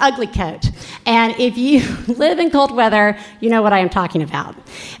an ugly coat. And if you live in cold weather, you know what I am talking about.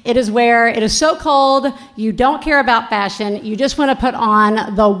 It is where it is so cold, you don't care about fashion, you just want to put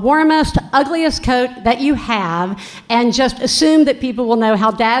on the warmest, ugliest coat that you have and just assume that people will know how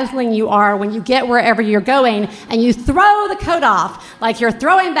dazzling you are when you get wherever you're going, and you throw the coat off like you're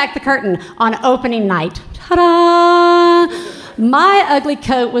throwing back the curtain on opening night. Ta-da! My ugly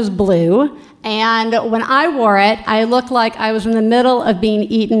coat was blue, and when I wore it, I looked like I was in the middle of being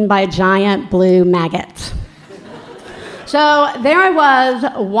eaten by giant blue maggots. So there I was,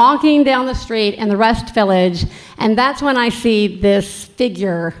 walking down the street in the West Village, and that's when I see this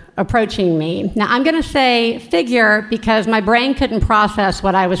figure approaching me. Now, I'm going to say figure because my brain couldn't process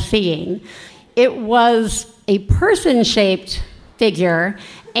what I was seeing. It was a person-shaped figure,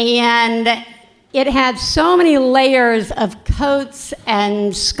 and it had so many layers of coats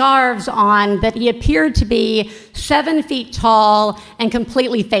and scarves on that he appeared to be 7 feet tall and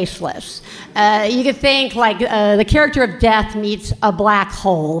completely faceless. You could think like the character of Death meets a black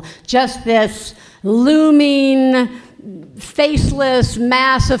hole. Just this looming, faceless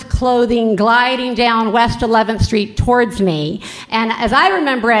mass of clothing gliding down West 11th Street towards me. And as I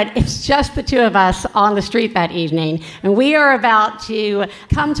remember it, it's just the two of us on the street that evening. And we are about to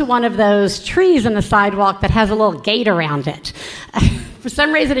come to one of those trees in the sidewalk that has a little gate around it. For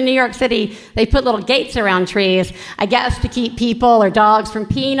some reason in New York City, they put little gates around trees, I guess to keep people or dogs from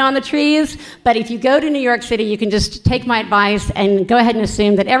peeing on the trees. But if you go to New York City, you can just take my advice and go ahead and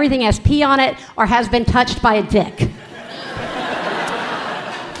assume that everything has pee on it or has been touched by a dick.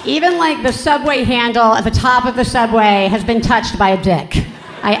 Even like the subway handle at the top of the subway has been touched by a dick.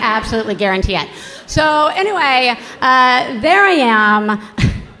 I absolutely guarantee it. So anyway, there I am,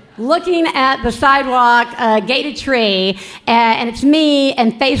 looking at the sidewalk, gated tree, and it's me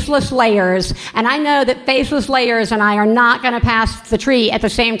and Faceless Layers, and I know that Faceless Layers and I are not going to pass the tree at the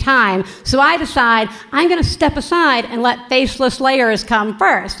same time, so I decide I'm going to step aside and let Faceless Layers come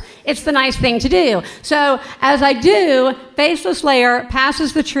first. It's the nice thing to do. So as I do, Faceless Layer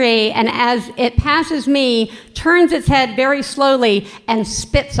passes the tree, and as it passes me, turns its head very slowly and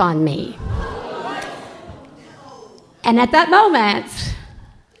spits on me. And at that moment,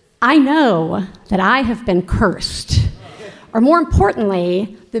 I know that I have been cursed. Or more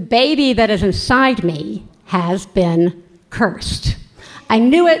importantly, the baby that is inside me has been cursed. I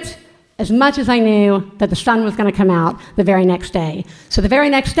knew it as much as I knew that the sun was going to come out the very next day. So the very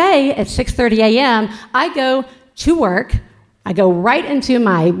next day at 6:30 a.m., I go to work. I go right into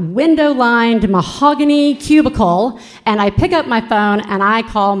my window-lined mahogany cubicle, and I pick up my phone and I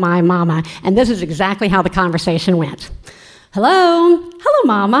call my mama. And this is exactly how the conversation went. Hello? Hello,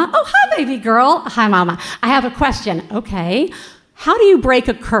 Mama. Oh, hi, baby girl. Hi, Mama. I have a question. Okay. How do you break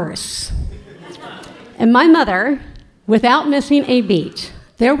a curse? And my mother, without missing a beat,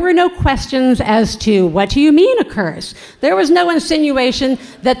 There were no questions as to, what do you mean a curse? There was no insinuation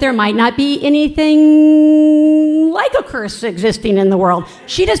that there might not be anything like a curse existing in the world.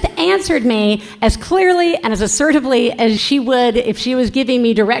 She just answered me as clearly and as assertively as she would if she was giving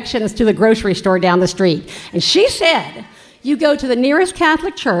me directions to the grocery store down the street. And she said, you go to the nearest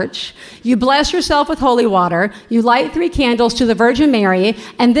Catholic church, you bless yourself with holy water, you light 3 candles to the Virgin Mary,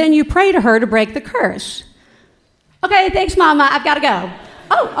 and then you pray to her to break the curse. Okay, thanks, Mama. I've got to go.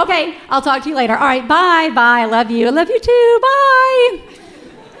 Oh, okay. I'll talk to you later. All right, bye, bye. I love you. I love you too. Bye.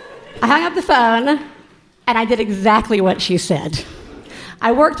 I hung up the phone, and I did exactly what she said.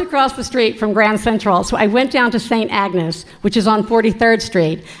 I worked across the street from Grand Central, so I went down to St. Agnes, which is on 43rd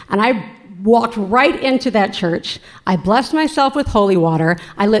Street, and I walked right into that church. I blessed myself with holy water.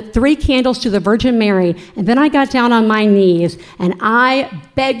 I lit 3 candles to the Virgin Mary, and then I got down on my knees, and I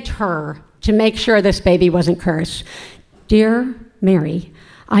begged her to make sure this baby wasn't cursed. Dear Mary,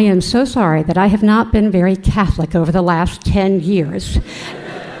 I am so sorry that I have not been very Catholic over the last 10 years.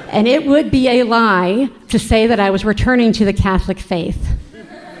 And it would be a lie to say that I was returning to the Catholic faith.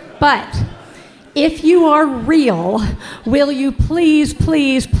 But if you are real, will you please,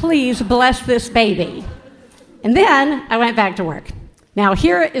 please, please bless this baby? And then I went back to work. Now,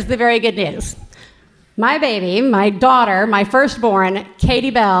 here is the very good news. My baby, my daughter, my firstborn,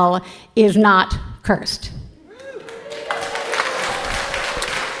 Katie Bell, is not cursed.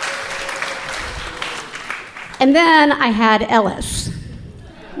 And then I had Ellis.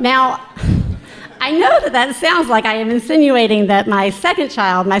 Now, I know that sounds like I am insinuating that my second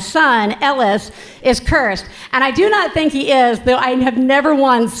child, my son, Ellis, is cursed. And I do not think he is, though I have never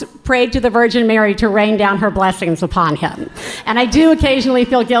once prayed to the Virgin Mary to rain down her blessings upon him. And I do occasionally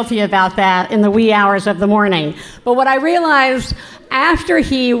feel guilty about that in the wee hours of the morning. But what I realized after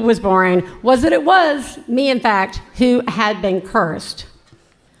he was born was that it was me, in fact, who had been cursed.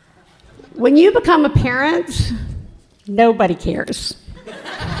 When you become a parent, nobody cares.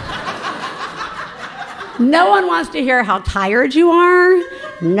 No one wants to hear how tired you are.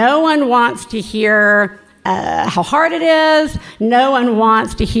 No one wants to hear how hard it is. No one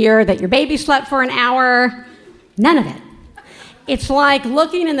wants to hear that your baby slept for an hour. None of it. It's like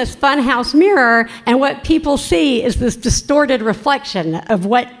looking in this funhouse mirror, and what people see is this distorted reflection of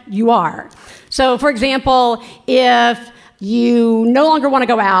what you are. So, for example, if you no longer want to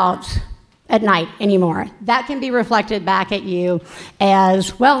go out at night anymore, that can be reflected back at you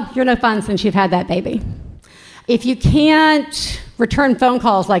as, well, you're no fun since you've had that baby. If you can't return phone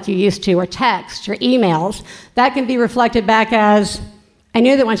calls like you used to, or text, or emails, that can be reflected back as, I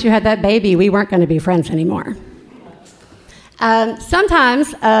knew that once you had that baby, we weren't going to be friends anymore.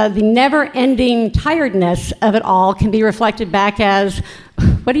 Sometimes the never-ending tiredness of it all can be reflected back as,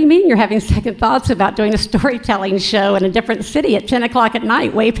 what do you mean you're having second thoughts about doing a storytelling show in a different city at 10 o'clock at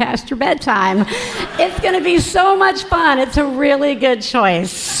night, way past your bedtime? It's going to be so much fun. It's a really good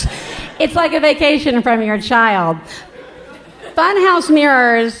choice. It's like a vacation from your child. Funhouse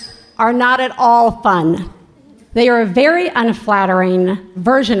mirrors are not at all fun. They are a very unflattering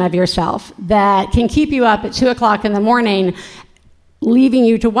version of yourself that can keep you up at 2 o'clock in the morning, leaving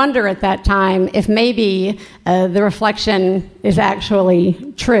you to wonder at that time if maybe the reflection is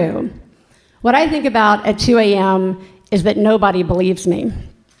actually true. What I think about at 2 a.m. is that nobody believes me.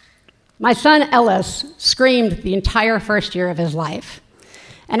 My son Ellis screamed the entire first year of his life.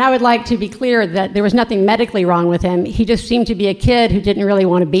 And I would like to be clear that there was nothing medically wrong with him. He just seemed to be a kid who didn't really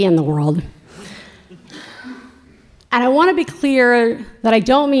want to be in the world. And I want to be clear that I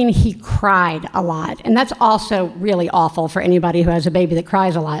don't mean he cried a lot. And that's also really awful for anybody who has a baby that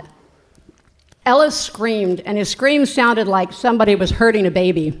cries a lot. Ellis screamed, and his scream sounded like somebody was hurting a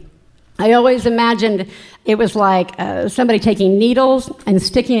baby. I always imagined it was like somebody taking needles and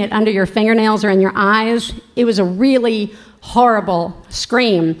sticking it under your fingernails or in your eyes. It was a really horrible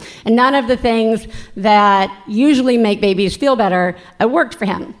scream. And none of the things that usually make babies feel better worked for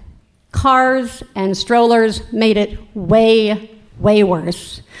him. Cars and strollers made it way, way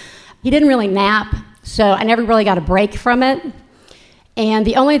worse. He didn't really nap, so I never really got a break from it. And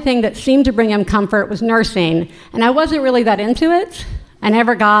the only thing that seemed to bring him comfort was nursing. And I wasn't really that into it. I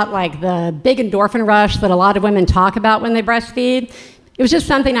never got like the big endorphin rush that a lot of women talk about when they breastfeed. It was just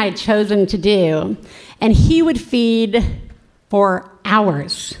something I had chosen to do. And he would feed for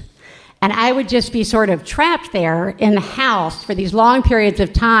hours. And I would just be sort of trapped there in the house for these long periods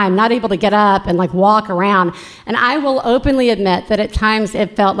of time, not able to get up and like walk around. And I will openly admit that at times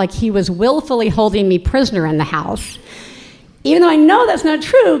it felt like he was willfully holding me prisoner in the house, even though I know that's not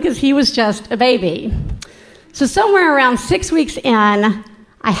true because he was just a baby. So somewhere around 6 weeks in,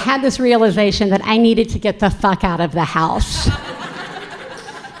 I had this realization that I needed to get the fuck out of the house.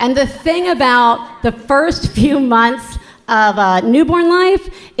 And the thing about the first few months of newborn life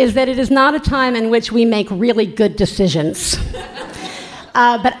is that it is not a time in which we make really good decisions.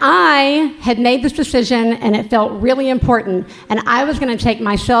 But I had made this decision, and it felt really important, and I was going to take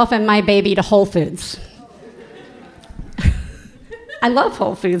myself and my baby to Whole Foods. I love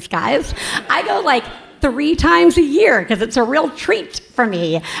Whole Foods, guys. I go like 3 times a year because it's a real treat for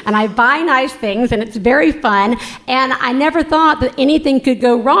me. And I buy nice things, and it's very fun. And I never thought that anything could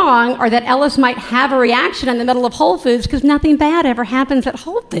go wrong or that Ellis might have a reaction in the middle of Whole Foods because nothing bad ever happens at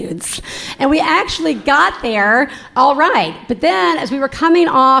Whole Foods. And we actually got there all right. But then as we were coming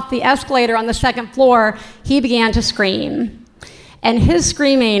off the escalator on the 2nd floor, he began to scream. And his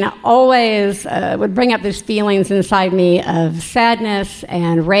screaming always would bring up these feelings inside me of sadness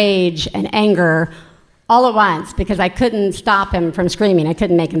and rage and anger all at once because I couldn't stop him from screaming. I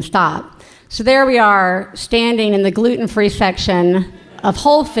couldn't make him stop. So there we are, standing in the gluten-free section of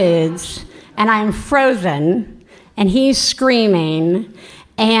Whole Foods, and I'm frozen, and he's screaming,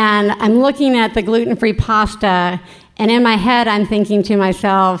 and I'm looking at the gluten-free pasta, and in my head I'm thinking to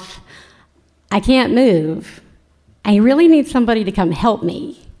myself, I can't move. I really need somebody to come help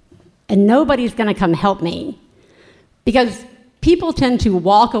me, and nobody's going to come help me because people tend to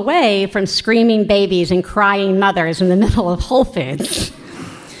walk away from screaming babies and crying mothers in the middle of Whole Foods.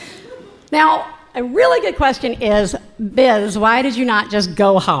 Now, a really good question is, Biz, why did you not just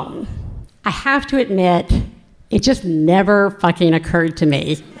go home? I have to admit, it just never fucking occurred to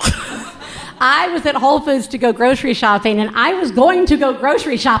me. I was at Whole Foods to go grocery shopping, and I was going to go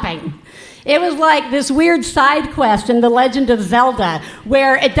grocery shopping. It was like this weird side quest in The Legend of Zelda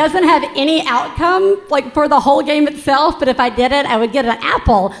where it doesn't have any outcome like for the whole game itself, but if I did it, I would get an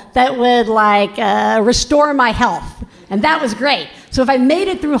apple that would restore my health. And that was great. So if I made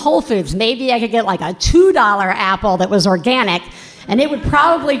it through Whole Foods, maybe I could get like a $2 apple that was organic, and it would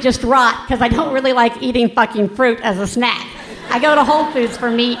probably just rot because I don't really like eating fucking fruit as a snack. I go to Whole Foods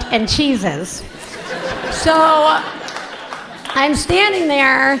for meat and cheeses. So I'm standing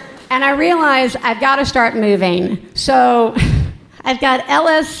there, and I realize I've got to start moving. So I've got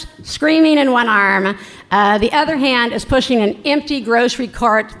Ellis screaming in one arm. The other hand is pushing an empty grocery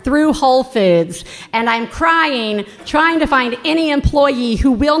cart through Whole Foods. And I'm crying, trying to find any employee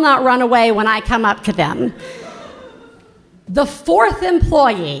who will not run away when I come up to them. The 4th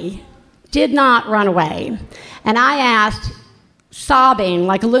employee did not run away. And I asked, sobbing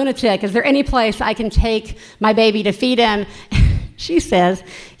like a lunatic, is there any place I can take my baby to feed him? She says,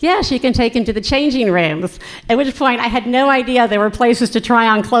 yes, you can take him to the changing rooms. At which point, I had no idea there were places to try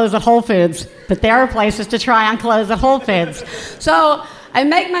on clothes at Whole Foods, but there are places to try on clothes at Whole Foods. So I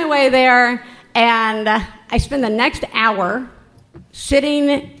make my way there, and I spend the next hour sitting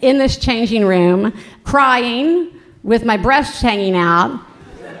in this changing room, crying with my breasts hanging out,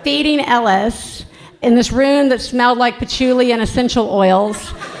 feeding Ellis in this room that smelled like patchouli and essential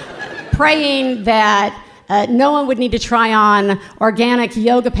oils, praying that no one would need to try on organic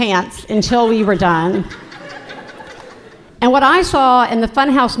yoga pants until we were done. And what I saw in the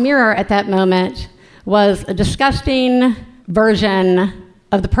funhouse mirror at that moment was a disgusting version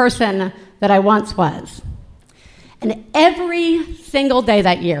of the person that I once was. And every single day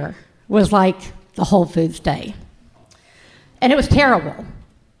that year was like the Whole Foods day. And it was terrible.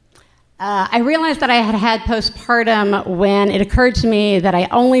 I realized that I had had postpartum when it occurred to me that I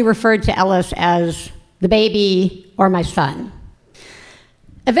only referred to Ellis as the baby or my son.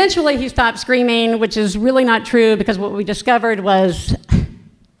 Eventually, he stopped screaming, which is really not true because what we discovered was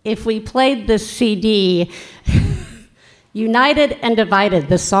if we played this CD, United and Divided,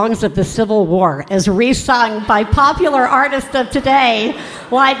 the songs of the Civil War, as resung by popular artists of today,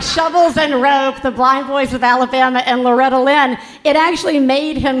 like Shovels and Rope, the Blind Boys of Alabama, and Loretta Lynn, it actually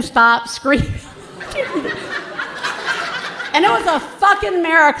made him stop screaming. And it was a fucking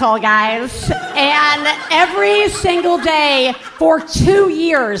miracle, guys. And every single day for 2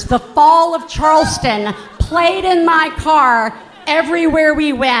 years, The Fall of Charleston played in my car everywhere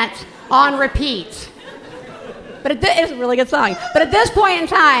we went on repeat. But it's a really good song. But at this point in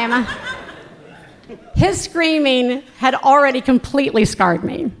time, his screaming had already completely scarred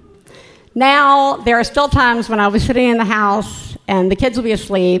me. Now, there are still times when I'll be sitting in the house and the kids will be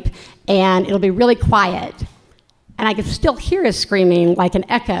asleep and it'll be really quiet. And I could still hear his screaming like an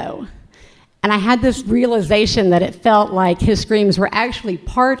echo. And I had this realization that it felt like his screams were actually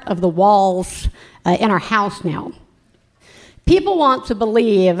part of the walls in our house now. People want to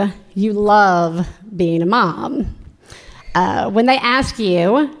believe you love being a mom. When they ask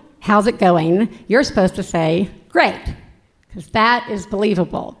you, how's it going, you're supposed to say, great, because that is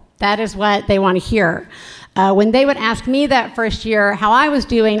believable. That is what they want to hear. When they would ask me that first year how I was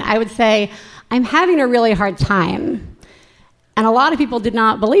doing, I would say, I'm having a really hard time. And a lot of people did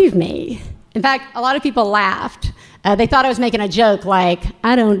not believe me. In fact, a lot of people laughed. They thought I was making a joke like,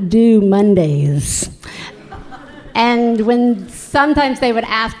 I don't do Mondays. And when sometimes they would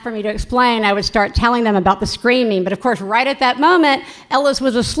ask for me to explain, I would start telling them about the screaming. But of course, right at that moment, Ellis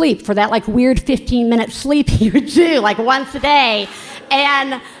was asleep for that like weird 15-minute sleep he would do like once a day.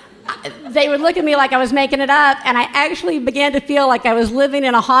 And they would look at me like I was making it up, and I actually began to feel like I was living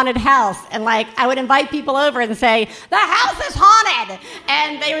in a haunted house. And like I would invite people over and say, the house is haunted.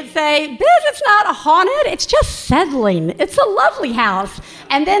 And they would say, Biz, it's not haunted, it's just settling. It's a lovely house.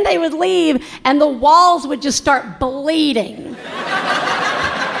 And then they would leave, and the walls would just start bleeding.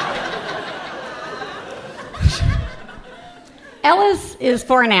 Ellis is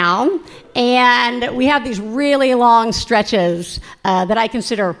 4 now, and we have these really long stretches that I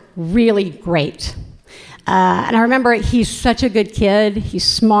consider really great. And I remember he's such a good kid. He's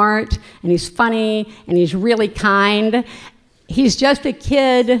smart, and he's funny, and he's really kind. He's just a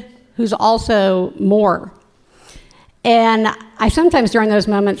kid who's also more. And I sometimes during those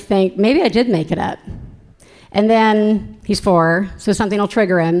moments think, maybe I did make it up. And then he's 4, so something will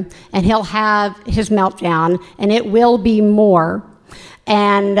trigger him, and he'll have his meltdown, and it will be more.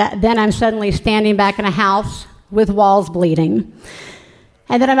 And then I'm suddenly standing back in a house with walls bleeding.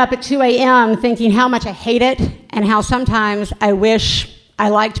 And then I'm up at 2 a.m. thinking how much I hate it, and how sometimes I wish I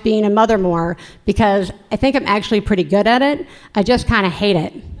liked being a mother more, because I think I'm actually pretty good at it. I just kind of hate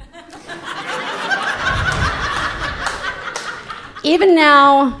it. Even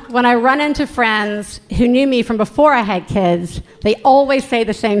now, when I run into friends who knew me from before I had kids, they always say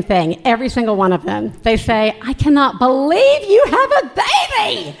the same thing, every single one of them. They say, I cannot believe you have a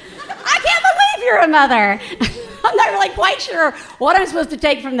baby! I can't believe you're a mother! I'm not really quite sure what I'm supposed to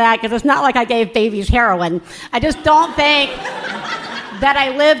take from that, because it's not like I gave babies heroin. I just don't think that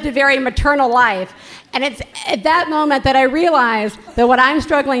I lived a very maternal life. And it's at that moment that I realized that what I'm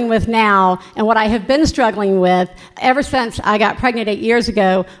struggling with now and what I have been struggling with ever since I got pregnant 8 years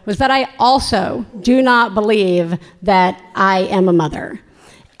ago was that I also do not believe that I am a mother.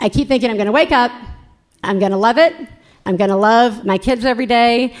 I keep thinking I'm going to wake up, I'm going to love it, I'm going to love my kids every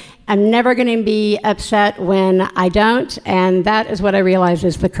day, I'm never going to be upset when I don't, and that is what I realize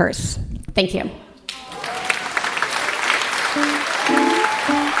is the curse. Thank you.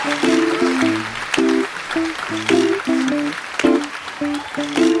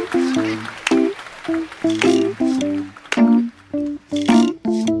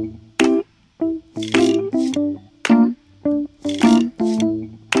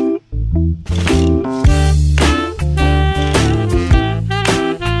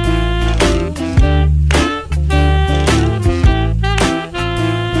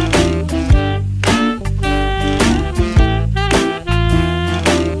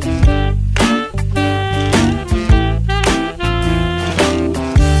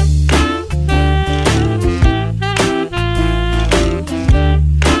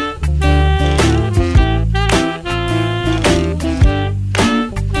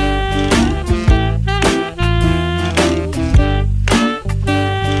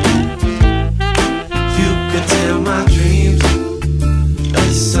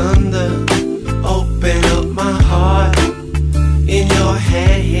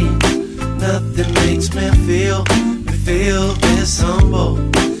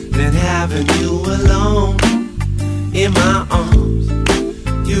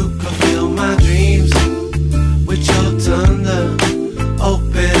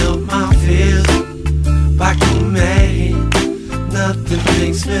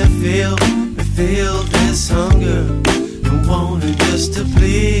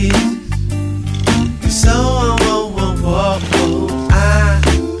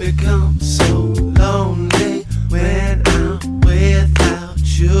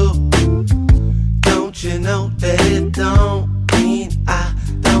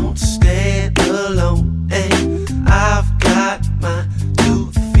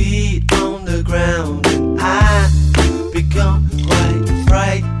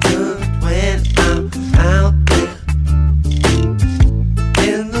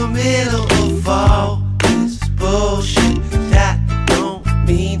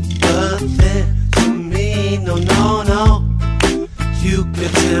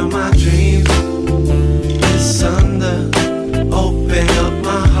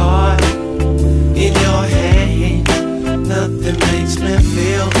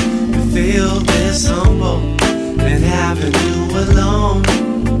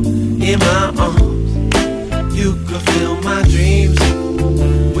 in my arms. You could fill my dreams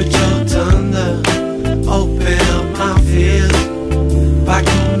with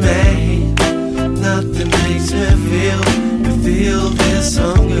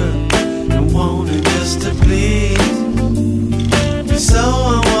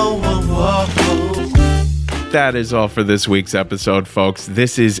that is all for this week's episode, folks.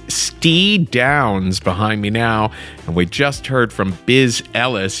 This is Steve Downs behind me now, and we just heard from Biz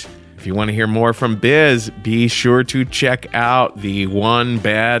Ellis. If you want to hear more from Biz, be sure to check out the One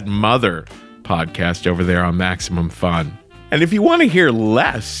Bad Mother podcast over there on Maximum Fun. And if you want to hear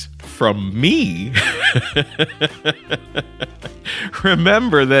less from me,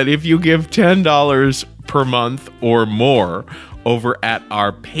 remember that if you give $10 per month or more over at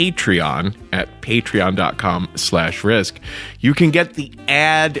our Patreon at patreon.com/risk, you can get the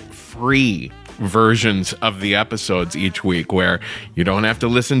ad-free versions of the episodes each week, where you don't have to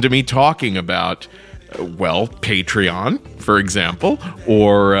listen to me talking about, Patreon, for example,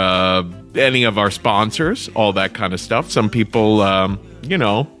 or any of our sponsors, all that kind of stuff. Some people,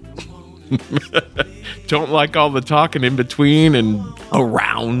 don't like all the talking in between and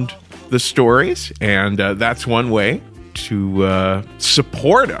around the stories, and that's one way to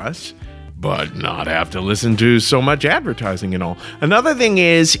support us, but not have to listen to so much advertising and all. Another thing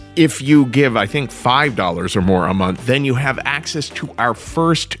is, if you give, I think, $5 or more a month, then you have access to our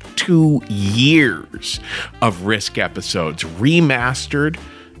first 2 years of Risk episodes, remastered,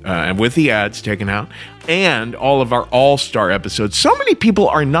 and with the ads taken out, and all of our all-star episodes. So many people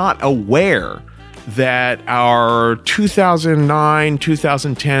are not aware that our 2009,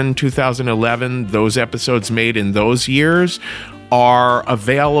 2010, 2011, those episodes made in those years are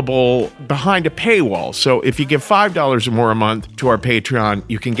available behind a paywall. So if you give $5 or more a month to our Patreon,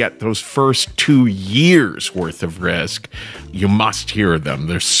 you can get those first 2 years worth of Risk. You must hear them.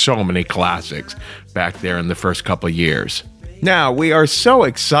 There's so many classics back there in the first couple years. Now, we are so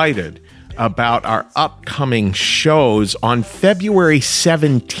excited about our upcoming shows. On February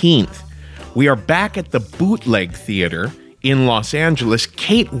 17th, we are back at the Bootleg Theater in Los Angeles.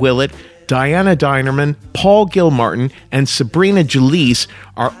 Kate Willett, Diana Dinerman, Paul Gilmartin, and Sabrina Jalise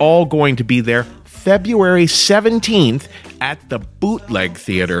are all going to be there February 17th at the Bootleg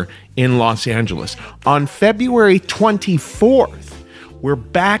Theater in Los Angeles. On February 24th, we're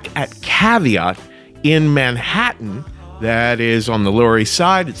back at Caveat in Manhattan. That is on the Lower East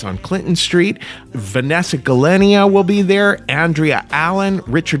Side. It's on Clinton Street. Vanessa Galenia will be there, Andrea Allen,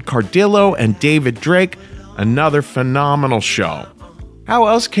 Richard Cardillo, and David Drake. Another phenomenal show. How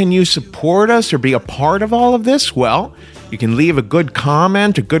else can you support us or be a part of all of this? Well, you can leave a good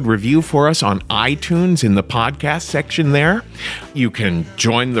comment, a good review for us on iTunes in the podcast section there. You can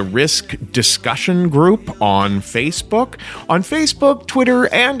join the Risk discussion group on Facebook. On Facebook, Twitter,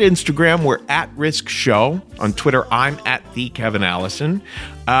 and Instagram, we're at Risk Show. On Twitter, I'm at the Kevin Allison.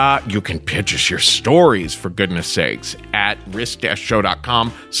 You can pitch us your stories, for goodness sakes, at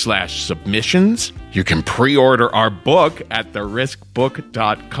risk-show.com/submissions. You can pre-order our book at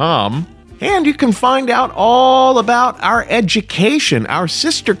theriskbook.com. And you can find out all about our education, our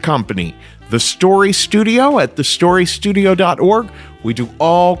sister company, The Story Studio, at thestorystudio.org. We do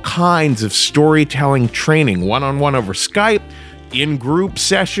all kinds of storytelling training, one-on-one over Skype, in-group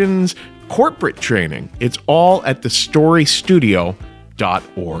sessions, corporate training. It's all at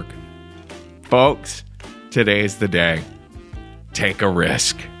thestorystudio.org. Folks, today's the day. Take a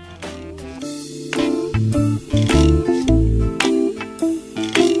risk.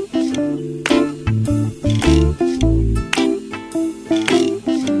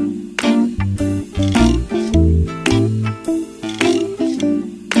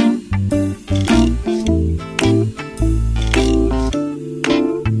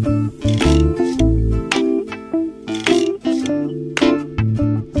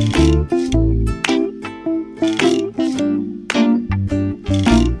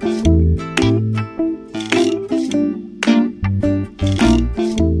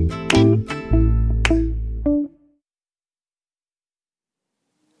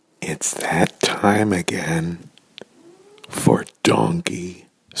 It's that time again for donkey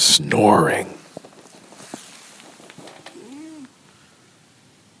snoring.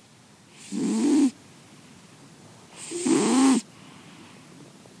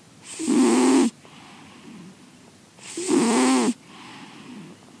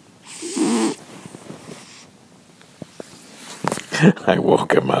 I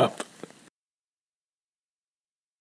woke him up.